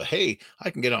are able to, hey, I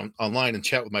can get online and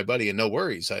chat with my buddy and no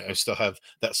worries. I still have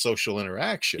that social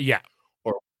interaction. Yeah.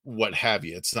 Or what have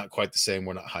you. It's not quite the same.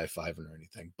 We're not high-fiving or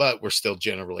anything, but we're still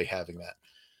generally having that.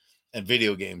 And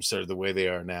video games are the way they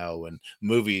are now. And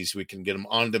movies, we can get them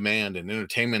on demand, and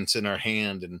entertainment's in our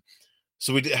hand. And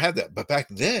so we had that. But back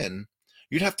then,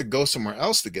 you'd have to go somewhere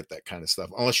else to get that kind of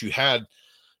stuff, unless you had,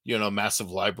 a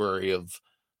massive library of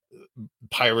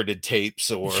pirated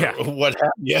tapes or what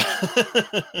have you.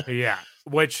 Yeah.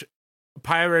 Which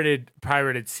pirated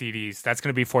CDs, that's going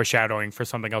to be foreshadowing for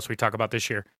something else we talk about this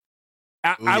year.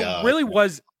 I really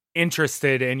was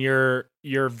interested in your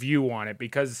view on it,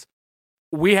 because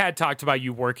we had talked about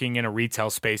you working in a retail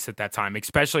space at that time,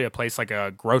 especially a place like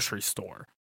a grocery store.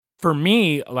 For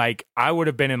me, like, I would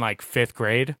have been in, like, 5th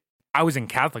grade. I was in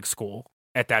Catholic school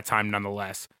at that time,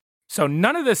 nonetheless. So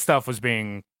none of this stuff was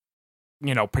being,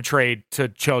 portrayed to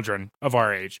children of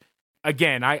our age.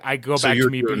 Again, I go back to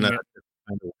me being...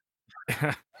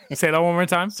 Say that one more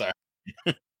time. Sorry.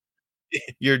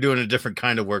 You're doing a different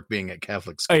kind of work being at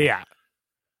Catholic school. Yeah.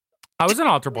 I was an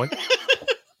altar boy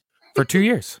for 2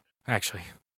 years, actually.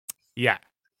 Yeah.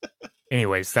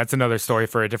 Anyways, that's another story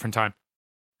for a different time.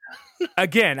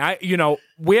 Again,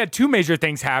 we had 2 major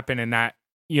things happen in that,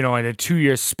 in a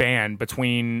 2-year span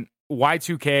between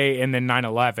Y2K and then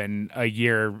 9/11, a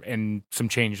year and some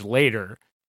change later.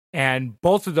 And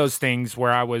both of those things,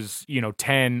 where I was,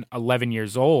 10, 11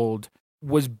 years old,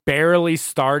 was barely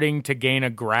starting to gain a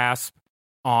grasp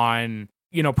on,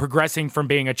 progressing from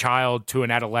being a child to an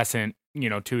adolescent,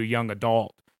 to a young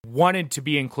adult. Wanted to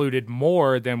be included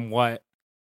more than what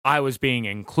I was being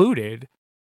included.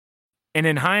 And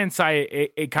in hindsight,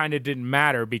 it kind of didn't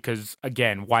matter, because,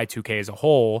 again, Y2K as a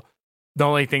whole, the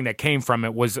only thing that came from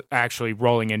it was actually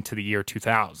rolling into the year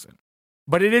 2000.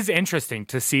 But it is interesting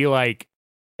to see, like,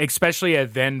 especially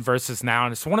at then versus now.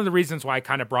 And it's one of the reasons why I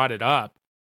kind of brought it up,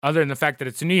 other than the fact that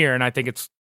it's a new year and I think it's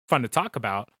fun to talk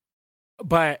about.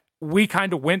 But we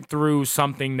kind of went through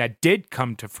something that did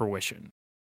come to fruition.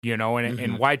 you know, and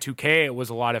in Y2K, it was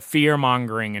a lot of fear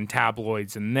mongering and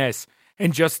tabloids and this,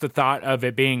 and just the thought of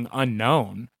it being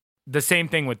unknown. The same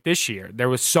thing with this year. There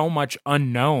was so much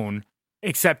unknown,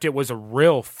 except it was a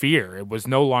real fear. It was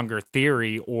no longer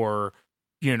theory or,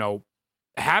 you know,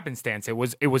 happenstance. It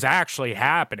was actually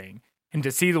happening. And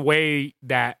to see the way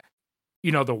that,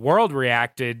 you know, the world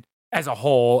reacted as a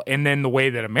whole, and then the way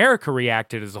that America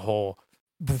reacted as a whole,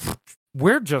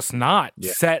 we're just not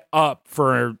set up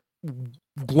for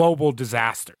global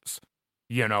disasters.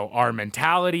 You know, our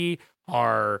mentality,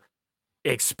 our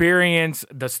experience,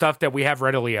 the stuff that we have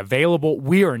readily available,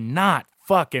 we are not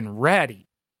fucking ready.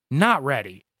 Not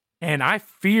ready. And I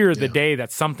fear the day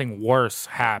that something worse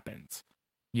happens.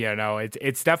 You know,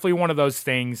 it's definitely one of those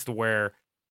things to where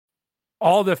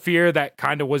all the fear that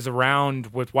kind of was around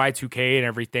with Y2K and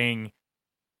everything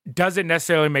doesn't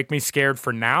necessarily make me scared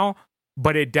for now,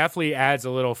 but it definitely adds a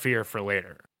little fear for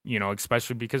later, you know,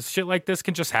 especially because shit like this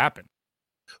can just happen.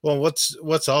 Well,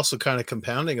 what's also kind of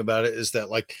compounding about it is that,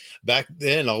 like, back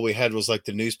then all we had was like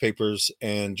the newspapers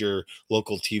and your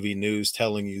local TV news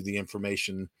telling you the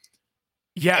information.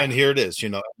 Yeah. And here it is, you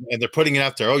know, and they're putting it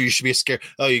out there. Oh, you should be scared.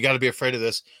 Oh, you got to be afraid of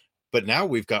this. But now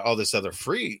we've got all this other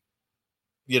free,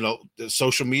 you know, the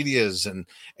social medias and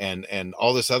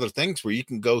all this other things where you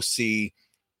can go see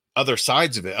other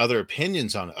sides of it, other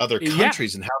opinions on it, other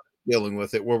countries and how they're dealing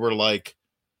with it, where we're like,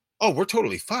 oh, we're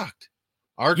totally fucked.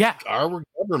 Our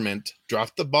government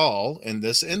dropped the ball in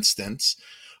this instance,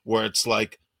 where it's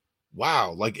like,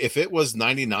 wow, like if it was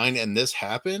 99 and this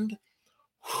happened,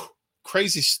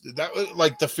 crazy. That,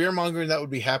 like, the fear mongering that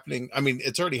would be happening. I mean,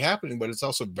 it's already happening, but it's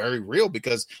also very real,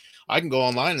 because I can go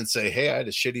online and say, hey, I had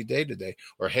a shitty day today,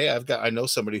 or hey, I know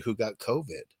somebody who got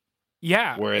COVID.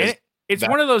 Yeah. Whereas it's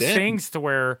one of those things to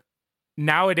where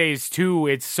nowadays too,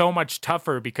 it's so much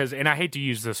tougher because, and I hate to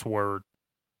use this word,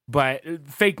 but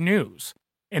fake news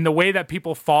and the way that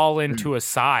people fall into a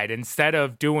side, instead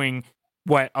of doing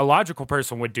what a logical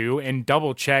person would do and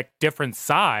double check different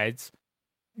sides,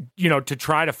 you know, to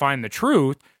try to find the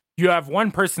truth. You have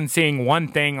one person seeing one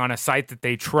thing on a site that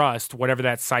they trust, whatever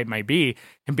that site might be,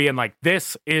 and being like,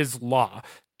 this is law.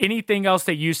 Anything else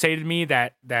that you say to me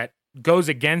that goes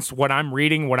against what I'm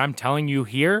reading, what I'm telling you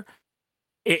here,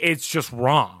 it's just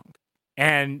wrong.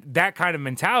 And that kind of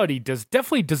mentality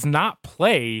definitely does not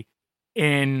play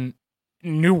in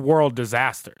new world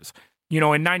disasters. You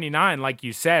know, in 99, like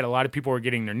you said, a lot of people were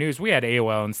getting their news. We had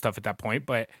AOL and stuff at that point,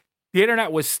 but the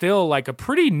internet was still like a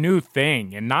pretty new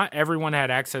thing, and not everyone had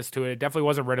access to it. It definitely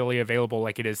wasn't readily available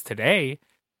like it is today.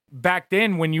 Back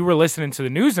then, when you were listening to the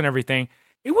news and everything,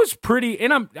 it was pretty,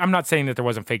 and I'm not saying that there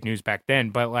wasn't fake news back then,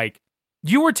 but like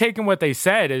you were taking what they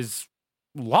said as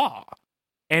law.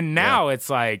 And now it's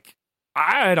like,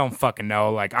 I don't fucking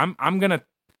know. Like I'm going to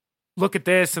look at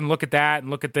this and look at that and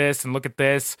look at this and look at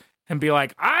this and be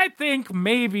like, I think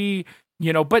maybe,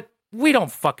 you know, but we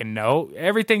don't fucking know.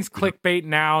 Everything's clickbait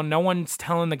now. No one's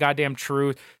telling the goddamn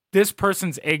truth. This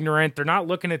person's ignorant. They're not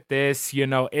looking at this, you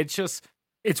know. It's just,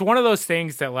 it's one of those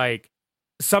things that, like,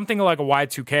 something like a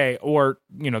Y2K or,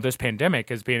 you know, this pandemic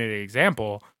as being an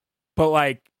example, but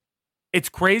like, it's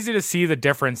crazy to see the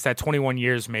difference that 21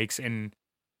 years makes in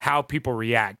how people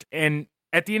react. And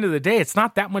at the end of the day, it's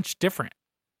not that much different.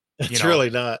 It's really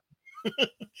not.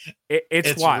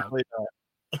 It's wild. Really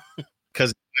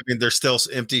because I mean, there's still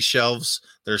empty shelves.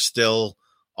 There's still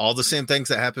all the same things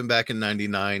that happened back in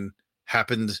 99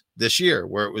 happened this year,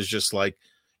 where it was just like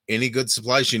any good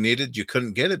supplies you needed, you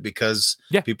couldn't get it because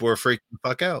people were freaking the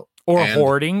fuck out. Or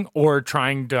hoarding, or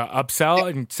trying to upsell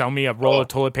and sell me a roll of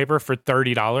toilet paper for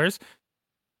 $30.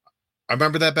 I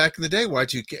remember that back in the day.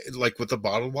 Why'd you get, like, with the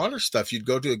bottled water stuff, you'd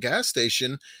go to a gas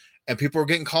station and people were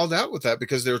getting called out with that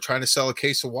because they were trying to sell a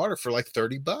case of water for like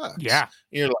 $30. Yeah. And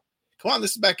you're like, come on,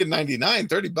 this is back in 99.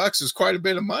 $30 is quite a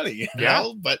bit of money, you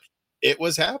know? But it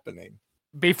was happening.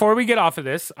 Before we get off of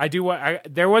this,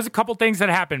 there was a couple things that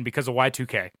happened because of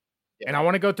Y2K. Yeah. And I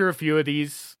want to go through a few of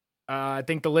these. I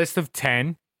think the list of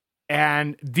 10.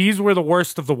 And these were the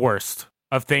worst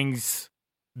of things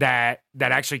that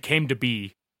actually came to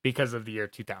be because of the year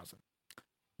 2000.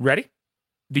 Ready?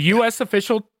 The U.S.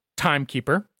 official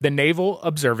timekeeper, the Naval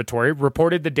Observatory,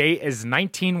 reported the date as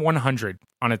 19100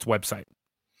 on its website.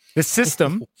 The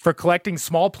system for collecting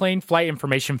small plane flight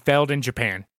information failed in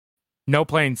Japan. No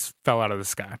planes fell out of the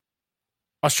sky.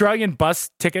 Australian bus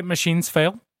ticket machines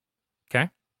fail. Okay.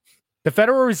 The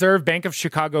Federal Reserve Bank of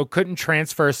Chicago couldn't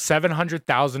transfer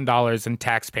 $700,000 in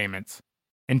tax payments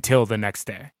until the next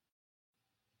day.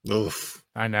 Oof.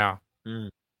 I know.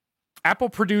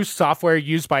 Apple-produced software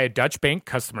used by a Dutch bank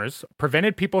customers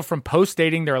prevented people from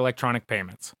post-dating their electronic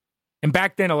payments. And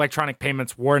back then, electronic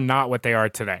payments were not what they are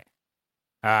today.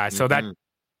 So that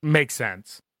makes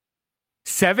sense.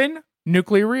 7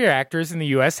 nuclear reactors in the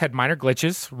U.S. had minor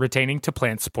glitches retaining to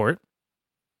plant support.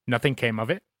 Nothing came of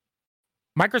it.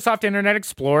 Microsoft Internet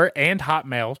Explorer and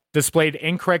Hotmail displayed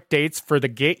incorrect dates for the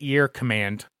get year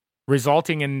command,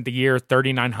 resulting in the year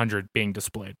 3900 being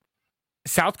displayed.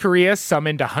 South Korea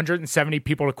summoned 170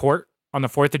 people to court on the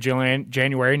 4th of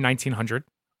January 1900.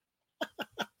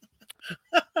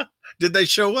 Did they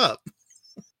show up?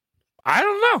 I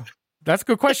don't know. That's a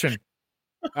good question.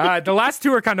 The last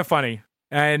 2 are kind of funny,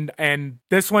 and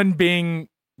this one being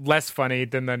less funny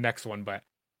than the next one, but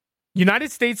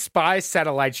United States spy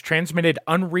satellites transmitted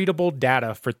unreadable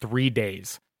data for 3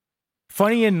 days.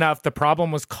 Funny enough, the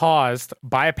problem was caused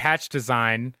by a patch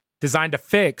designed to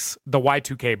fix the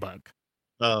Y2K bug.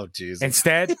 Oh, Jesus.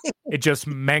 Instead, it just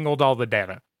mangled all the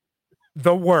data.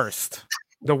 The worst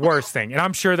thing. And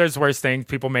I'm sure there's worse things.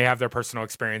 People may have their personal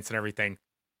experience and everything.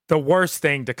 The worst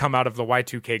thing to come out of the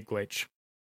Y2K glitch.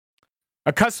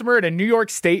 A customer at a New York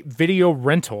State video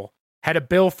rental had a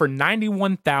bill for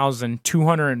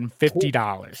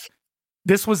 $91,250.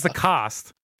 This was the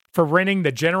cost for renting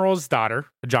The General's Daughter,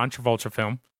 a John Travolta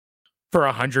film, for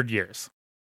 100 years.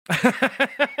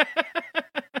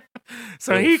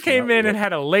 So he came in and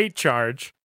had a late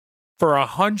charge for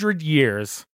 100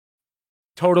 years,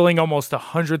 totaling almost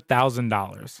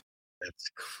 $100,000.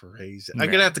 That's crazy. I'm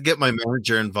going to have to get my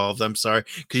manager involved. I'm sorry.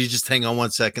 Could you just hang on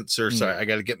 1 second, sir? Sorry. I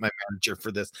got to get my manager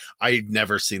for this. I've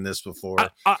never seen this before.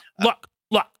 Look.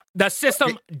 The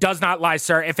system does not lie,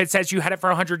 sir. If it says you had it for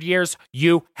 100 years,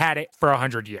 you had it for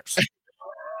 100 years.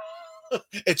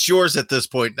 It's yours at this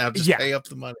point. Now just pay up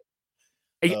the money.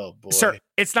 Oh, boy. Sir,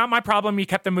 it's not my problem you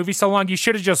kept the movie so long. You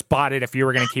should have just bought it if you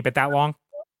were going to keep it that long.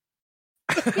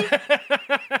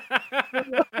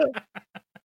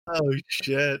 Oh,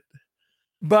 shit.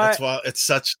 But that's why it's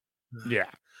such. Yeah.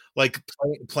 Like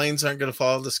planes aren't going to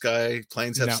follow the sky.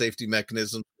 Planes have safety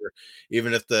mechanisms.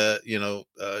 Even if the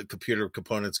computer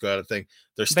components go out of thing,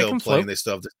 they're still a plane. They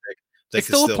still have to. It's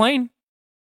still a plane.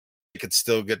 They could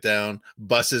still get down.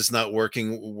 Buses not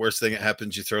working. Worst thing that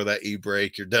happens, you throw that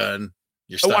e-brake. You're done.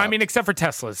 You're stopped. Oh, I mean, except for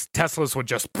Teslas. Teslas would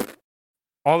just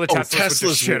all the Teslas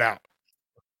would just shit out.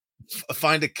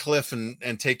 Find a cliff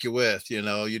and take you with.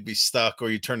 You'd be stuck, or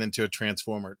you turn into a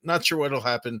transformer. Not sure what'll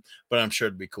happen, but I'm sure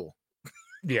it'd be cool.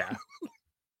 Yeah.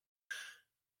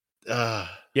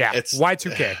 It's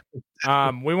Y2K.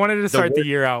 We wanted to start the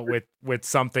year out with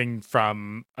something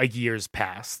from a year's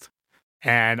past.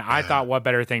 And I thought what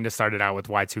better thing to start it out with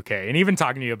Y2K. And even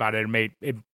talking to you about it made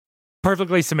it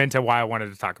perfectly cemented why I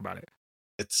wanted to talk about it.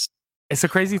 It's a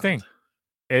crazy thing.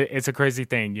 It's a crazy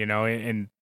thing, and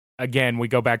again, we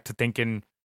go back to thinking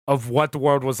of what the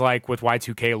world was like with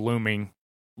Y2K looming.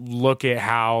 Look at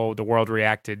how the world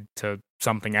reacted to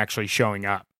something actually showing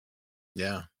up.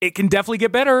 Yeah. It can definitely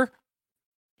get better.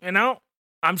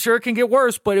 I'm sure it can get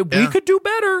worse, but we could do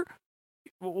better.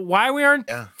 Why we aren't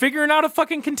figuring out a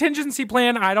fucking contingency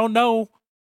plan, I don't know.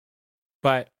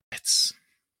 But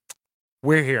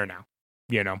we're here now,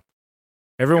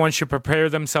 Everyone should prepare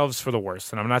themselves for the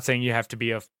worst. And I'm not saying you have to be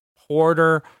a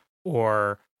hoarder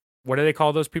or what do they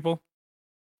call those people?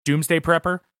 Doomsday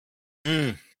prepper.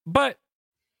 But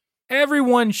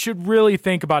everyone should really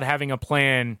think about having a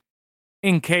plan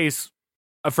in case,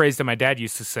 a phrase that my dad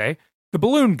used to say, the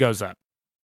balloon goes up,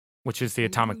 which is the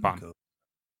atomic bomb.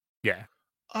 Yeah.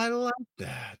 I like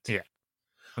that. Yeah.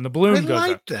 When the balloon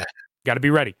goes up, got to be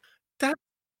ready.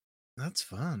 That's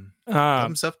fun.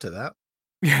 Thumbs up to that.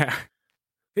 Yeah.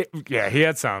 Yeah, he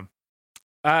had some.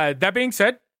 That being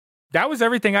said, that was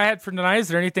everything I had for tonight. Is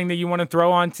there anything that you want to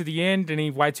throw on to the end?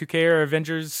 Any Y2K or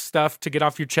Avengers stuff to get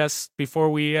off your chest before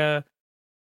we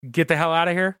get the hell out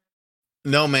of here?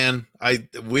 No, man.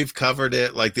 We've covered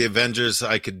it. Like the Avengers,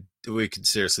 we could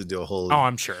seriously do a whole. Oh,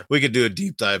 I'm sure we could do a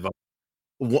deep dive on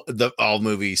all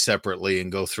movies separately and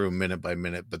go through minute by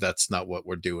minute. But that's not what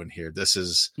we're doing here. This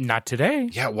is not today.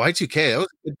 Yeah, Y2K. That was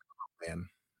a good call, man.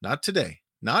 Not today.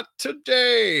 Not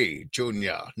today,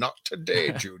 Junior. Not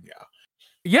today, Junior.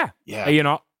 Yeah.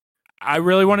 I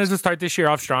really wanted to start this year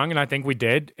off strong, and I think we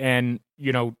did. And,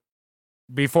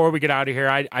 before we get out of here,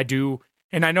 I do,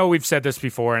 and I know we've said this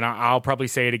before, and I'll probably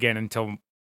say it again until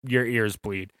your ears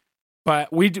bleed.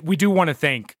 But we do want to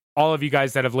thank all of you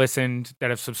guys that have listened,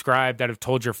 that have subscribed, that have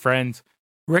told your friends.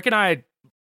 Rick and I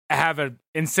have an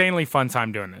insanely fun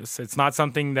time doing this. It's not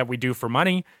something that we do for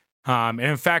money. And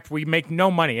in fact, we make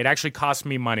no money. It actually costs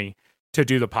me money to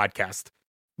do the podcast.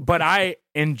 But I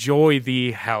enjoy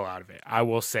the hell out of it, I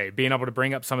will say, being able to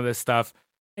bring up some of this stuff.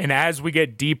 And as we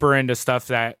get deeper into stuff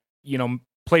that,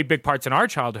 played big parts in our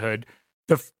childhood,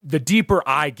 the deeper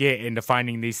I get into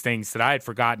finding these things that I had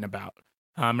forgotten about.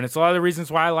 And it's a lot of the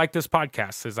reasons why I like this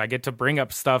podcast is I get to bring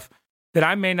up stuff that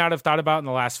I may not have thought about in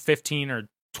the last 15 or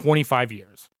 25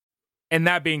 years. And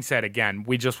that being said, again,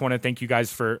 we just want to thank you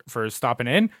guys for stopping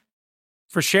in,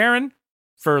 for sharing,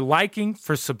 for liking,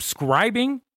 for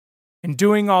subscribing, and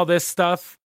doing all this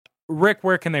stuff. Rick,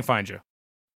 where can they find you?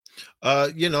 All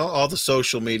the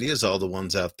social medias, all the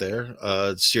ones out there.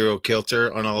 Serial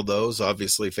Kilter on all those.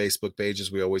 Obviously, Facebook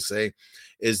pages, we always say,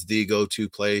 is the go-to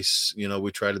place.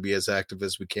 We try to be as active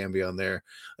as we can be on there.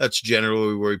 That's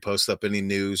generally where we post up any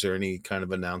news or any kind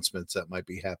of announcements that might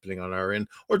be happening on our end,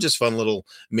 or just fun little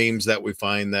memes that we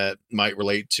find that might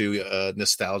relate to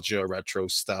nostalgia, retro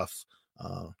stuff.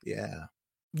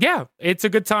 Yeah, it's a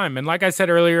good time. And like I said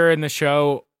earlier in the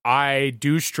show, I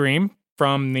do stream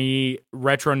from the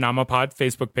Retro Namapod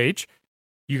Facebook page.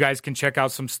 You guys can check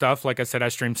out some stuff. Like I said, I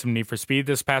streamed some Need for Speed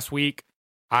this past week.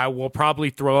 I will probably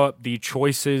throw up the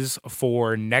choices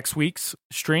for next week's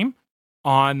stream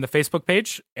on the Facebook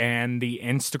page and the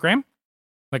Instagram.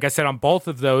 Like I said, on both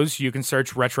of those, you can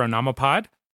search Retro Namapod.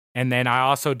 And then I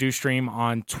also do stream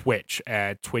on Twitch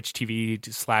at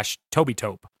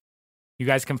twitch.tv/TobyTope. You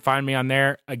guys can find me on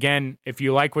there. Again, if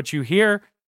you like what you hear,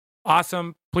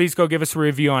 awesome. Please go give us a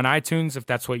review on iTunes if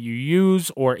that's what you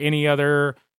use, or any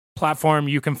other platform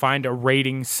you can find a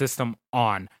rating system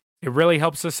on. It really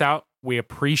helps us out. We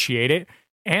appreciate it.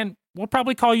 And we'll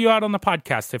probably call you out on the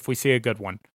podcast if we see a good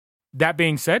one. That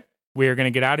being said, we are going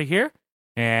to get out of here.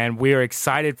 And we are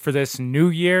excited for this new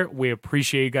year. We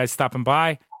appreciate you guys stopping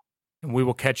by. And we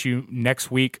will catch you next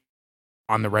week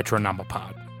on the Retro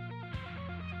Namapod.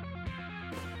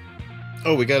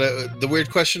 Oh, we got the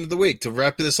weird question of the week to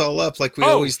wrap this all up like we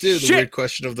always do. The weird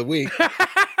question of the week.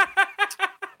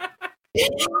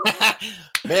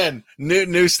 Man,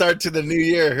 new start to the new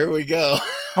year. Here we go.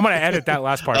 I'm going to edit that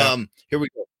last part out. Here we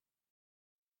go.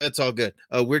 That's all good.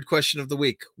 Weird question of the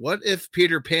week. What if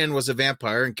Peter Pan was a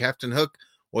vampire and Captain Hook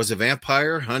was a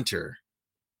vampire hunter?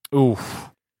 Ooh.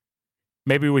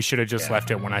 Maybe we should have just left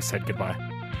it when I said goodbye.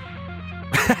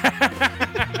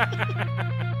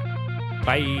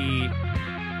 Bye.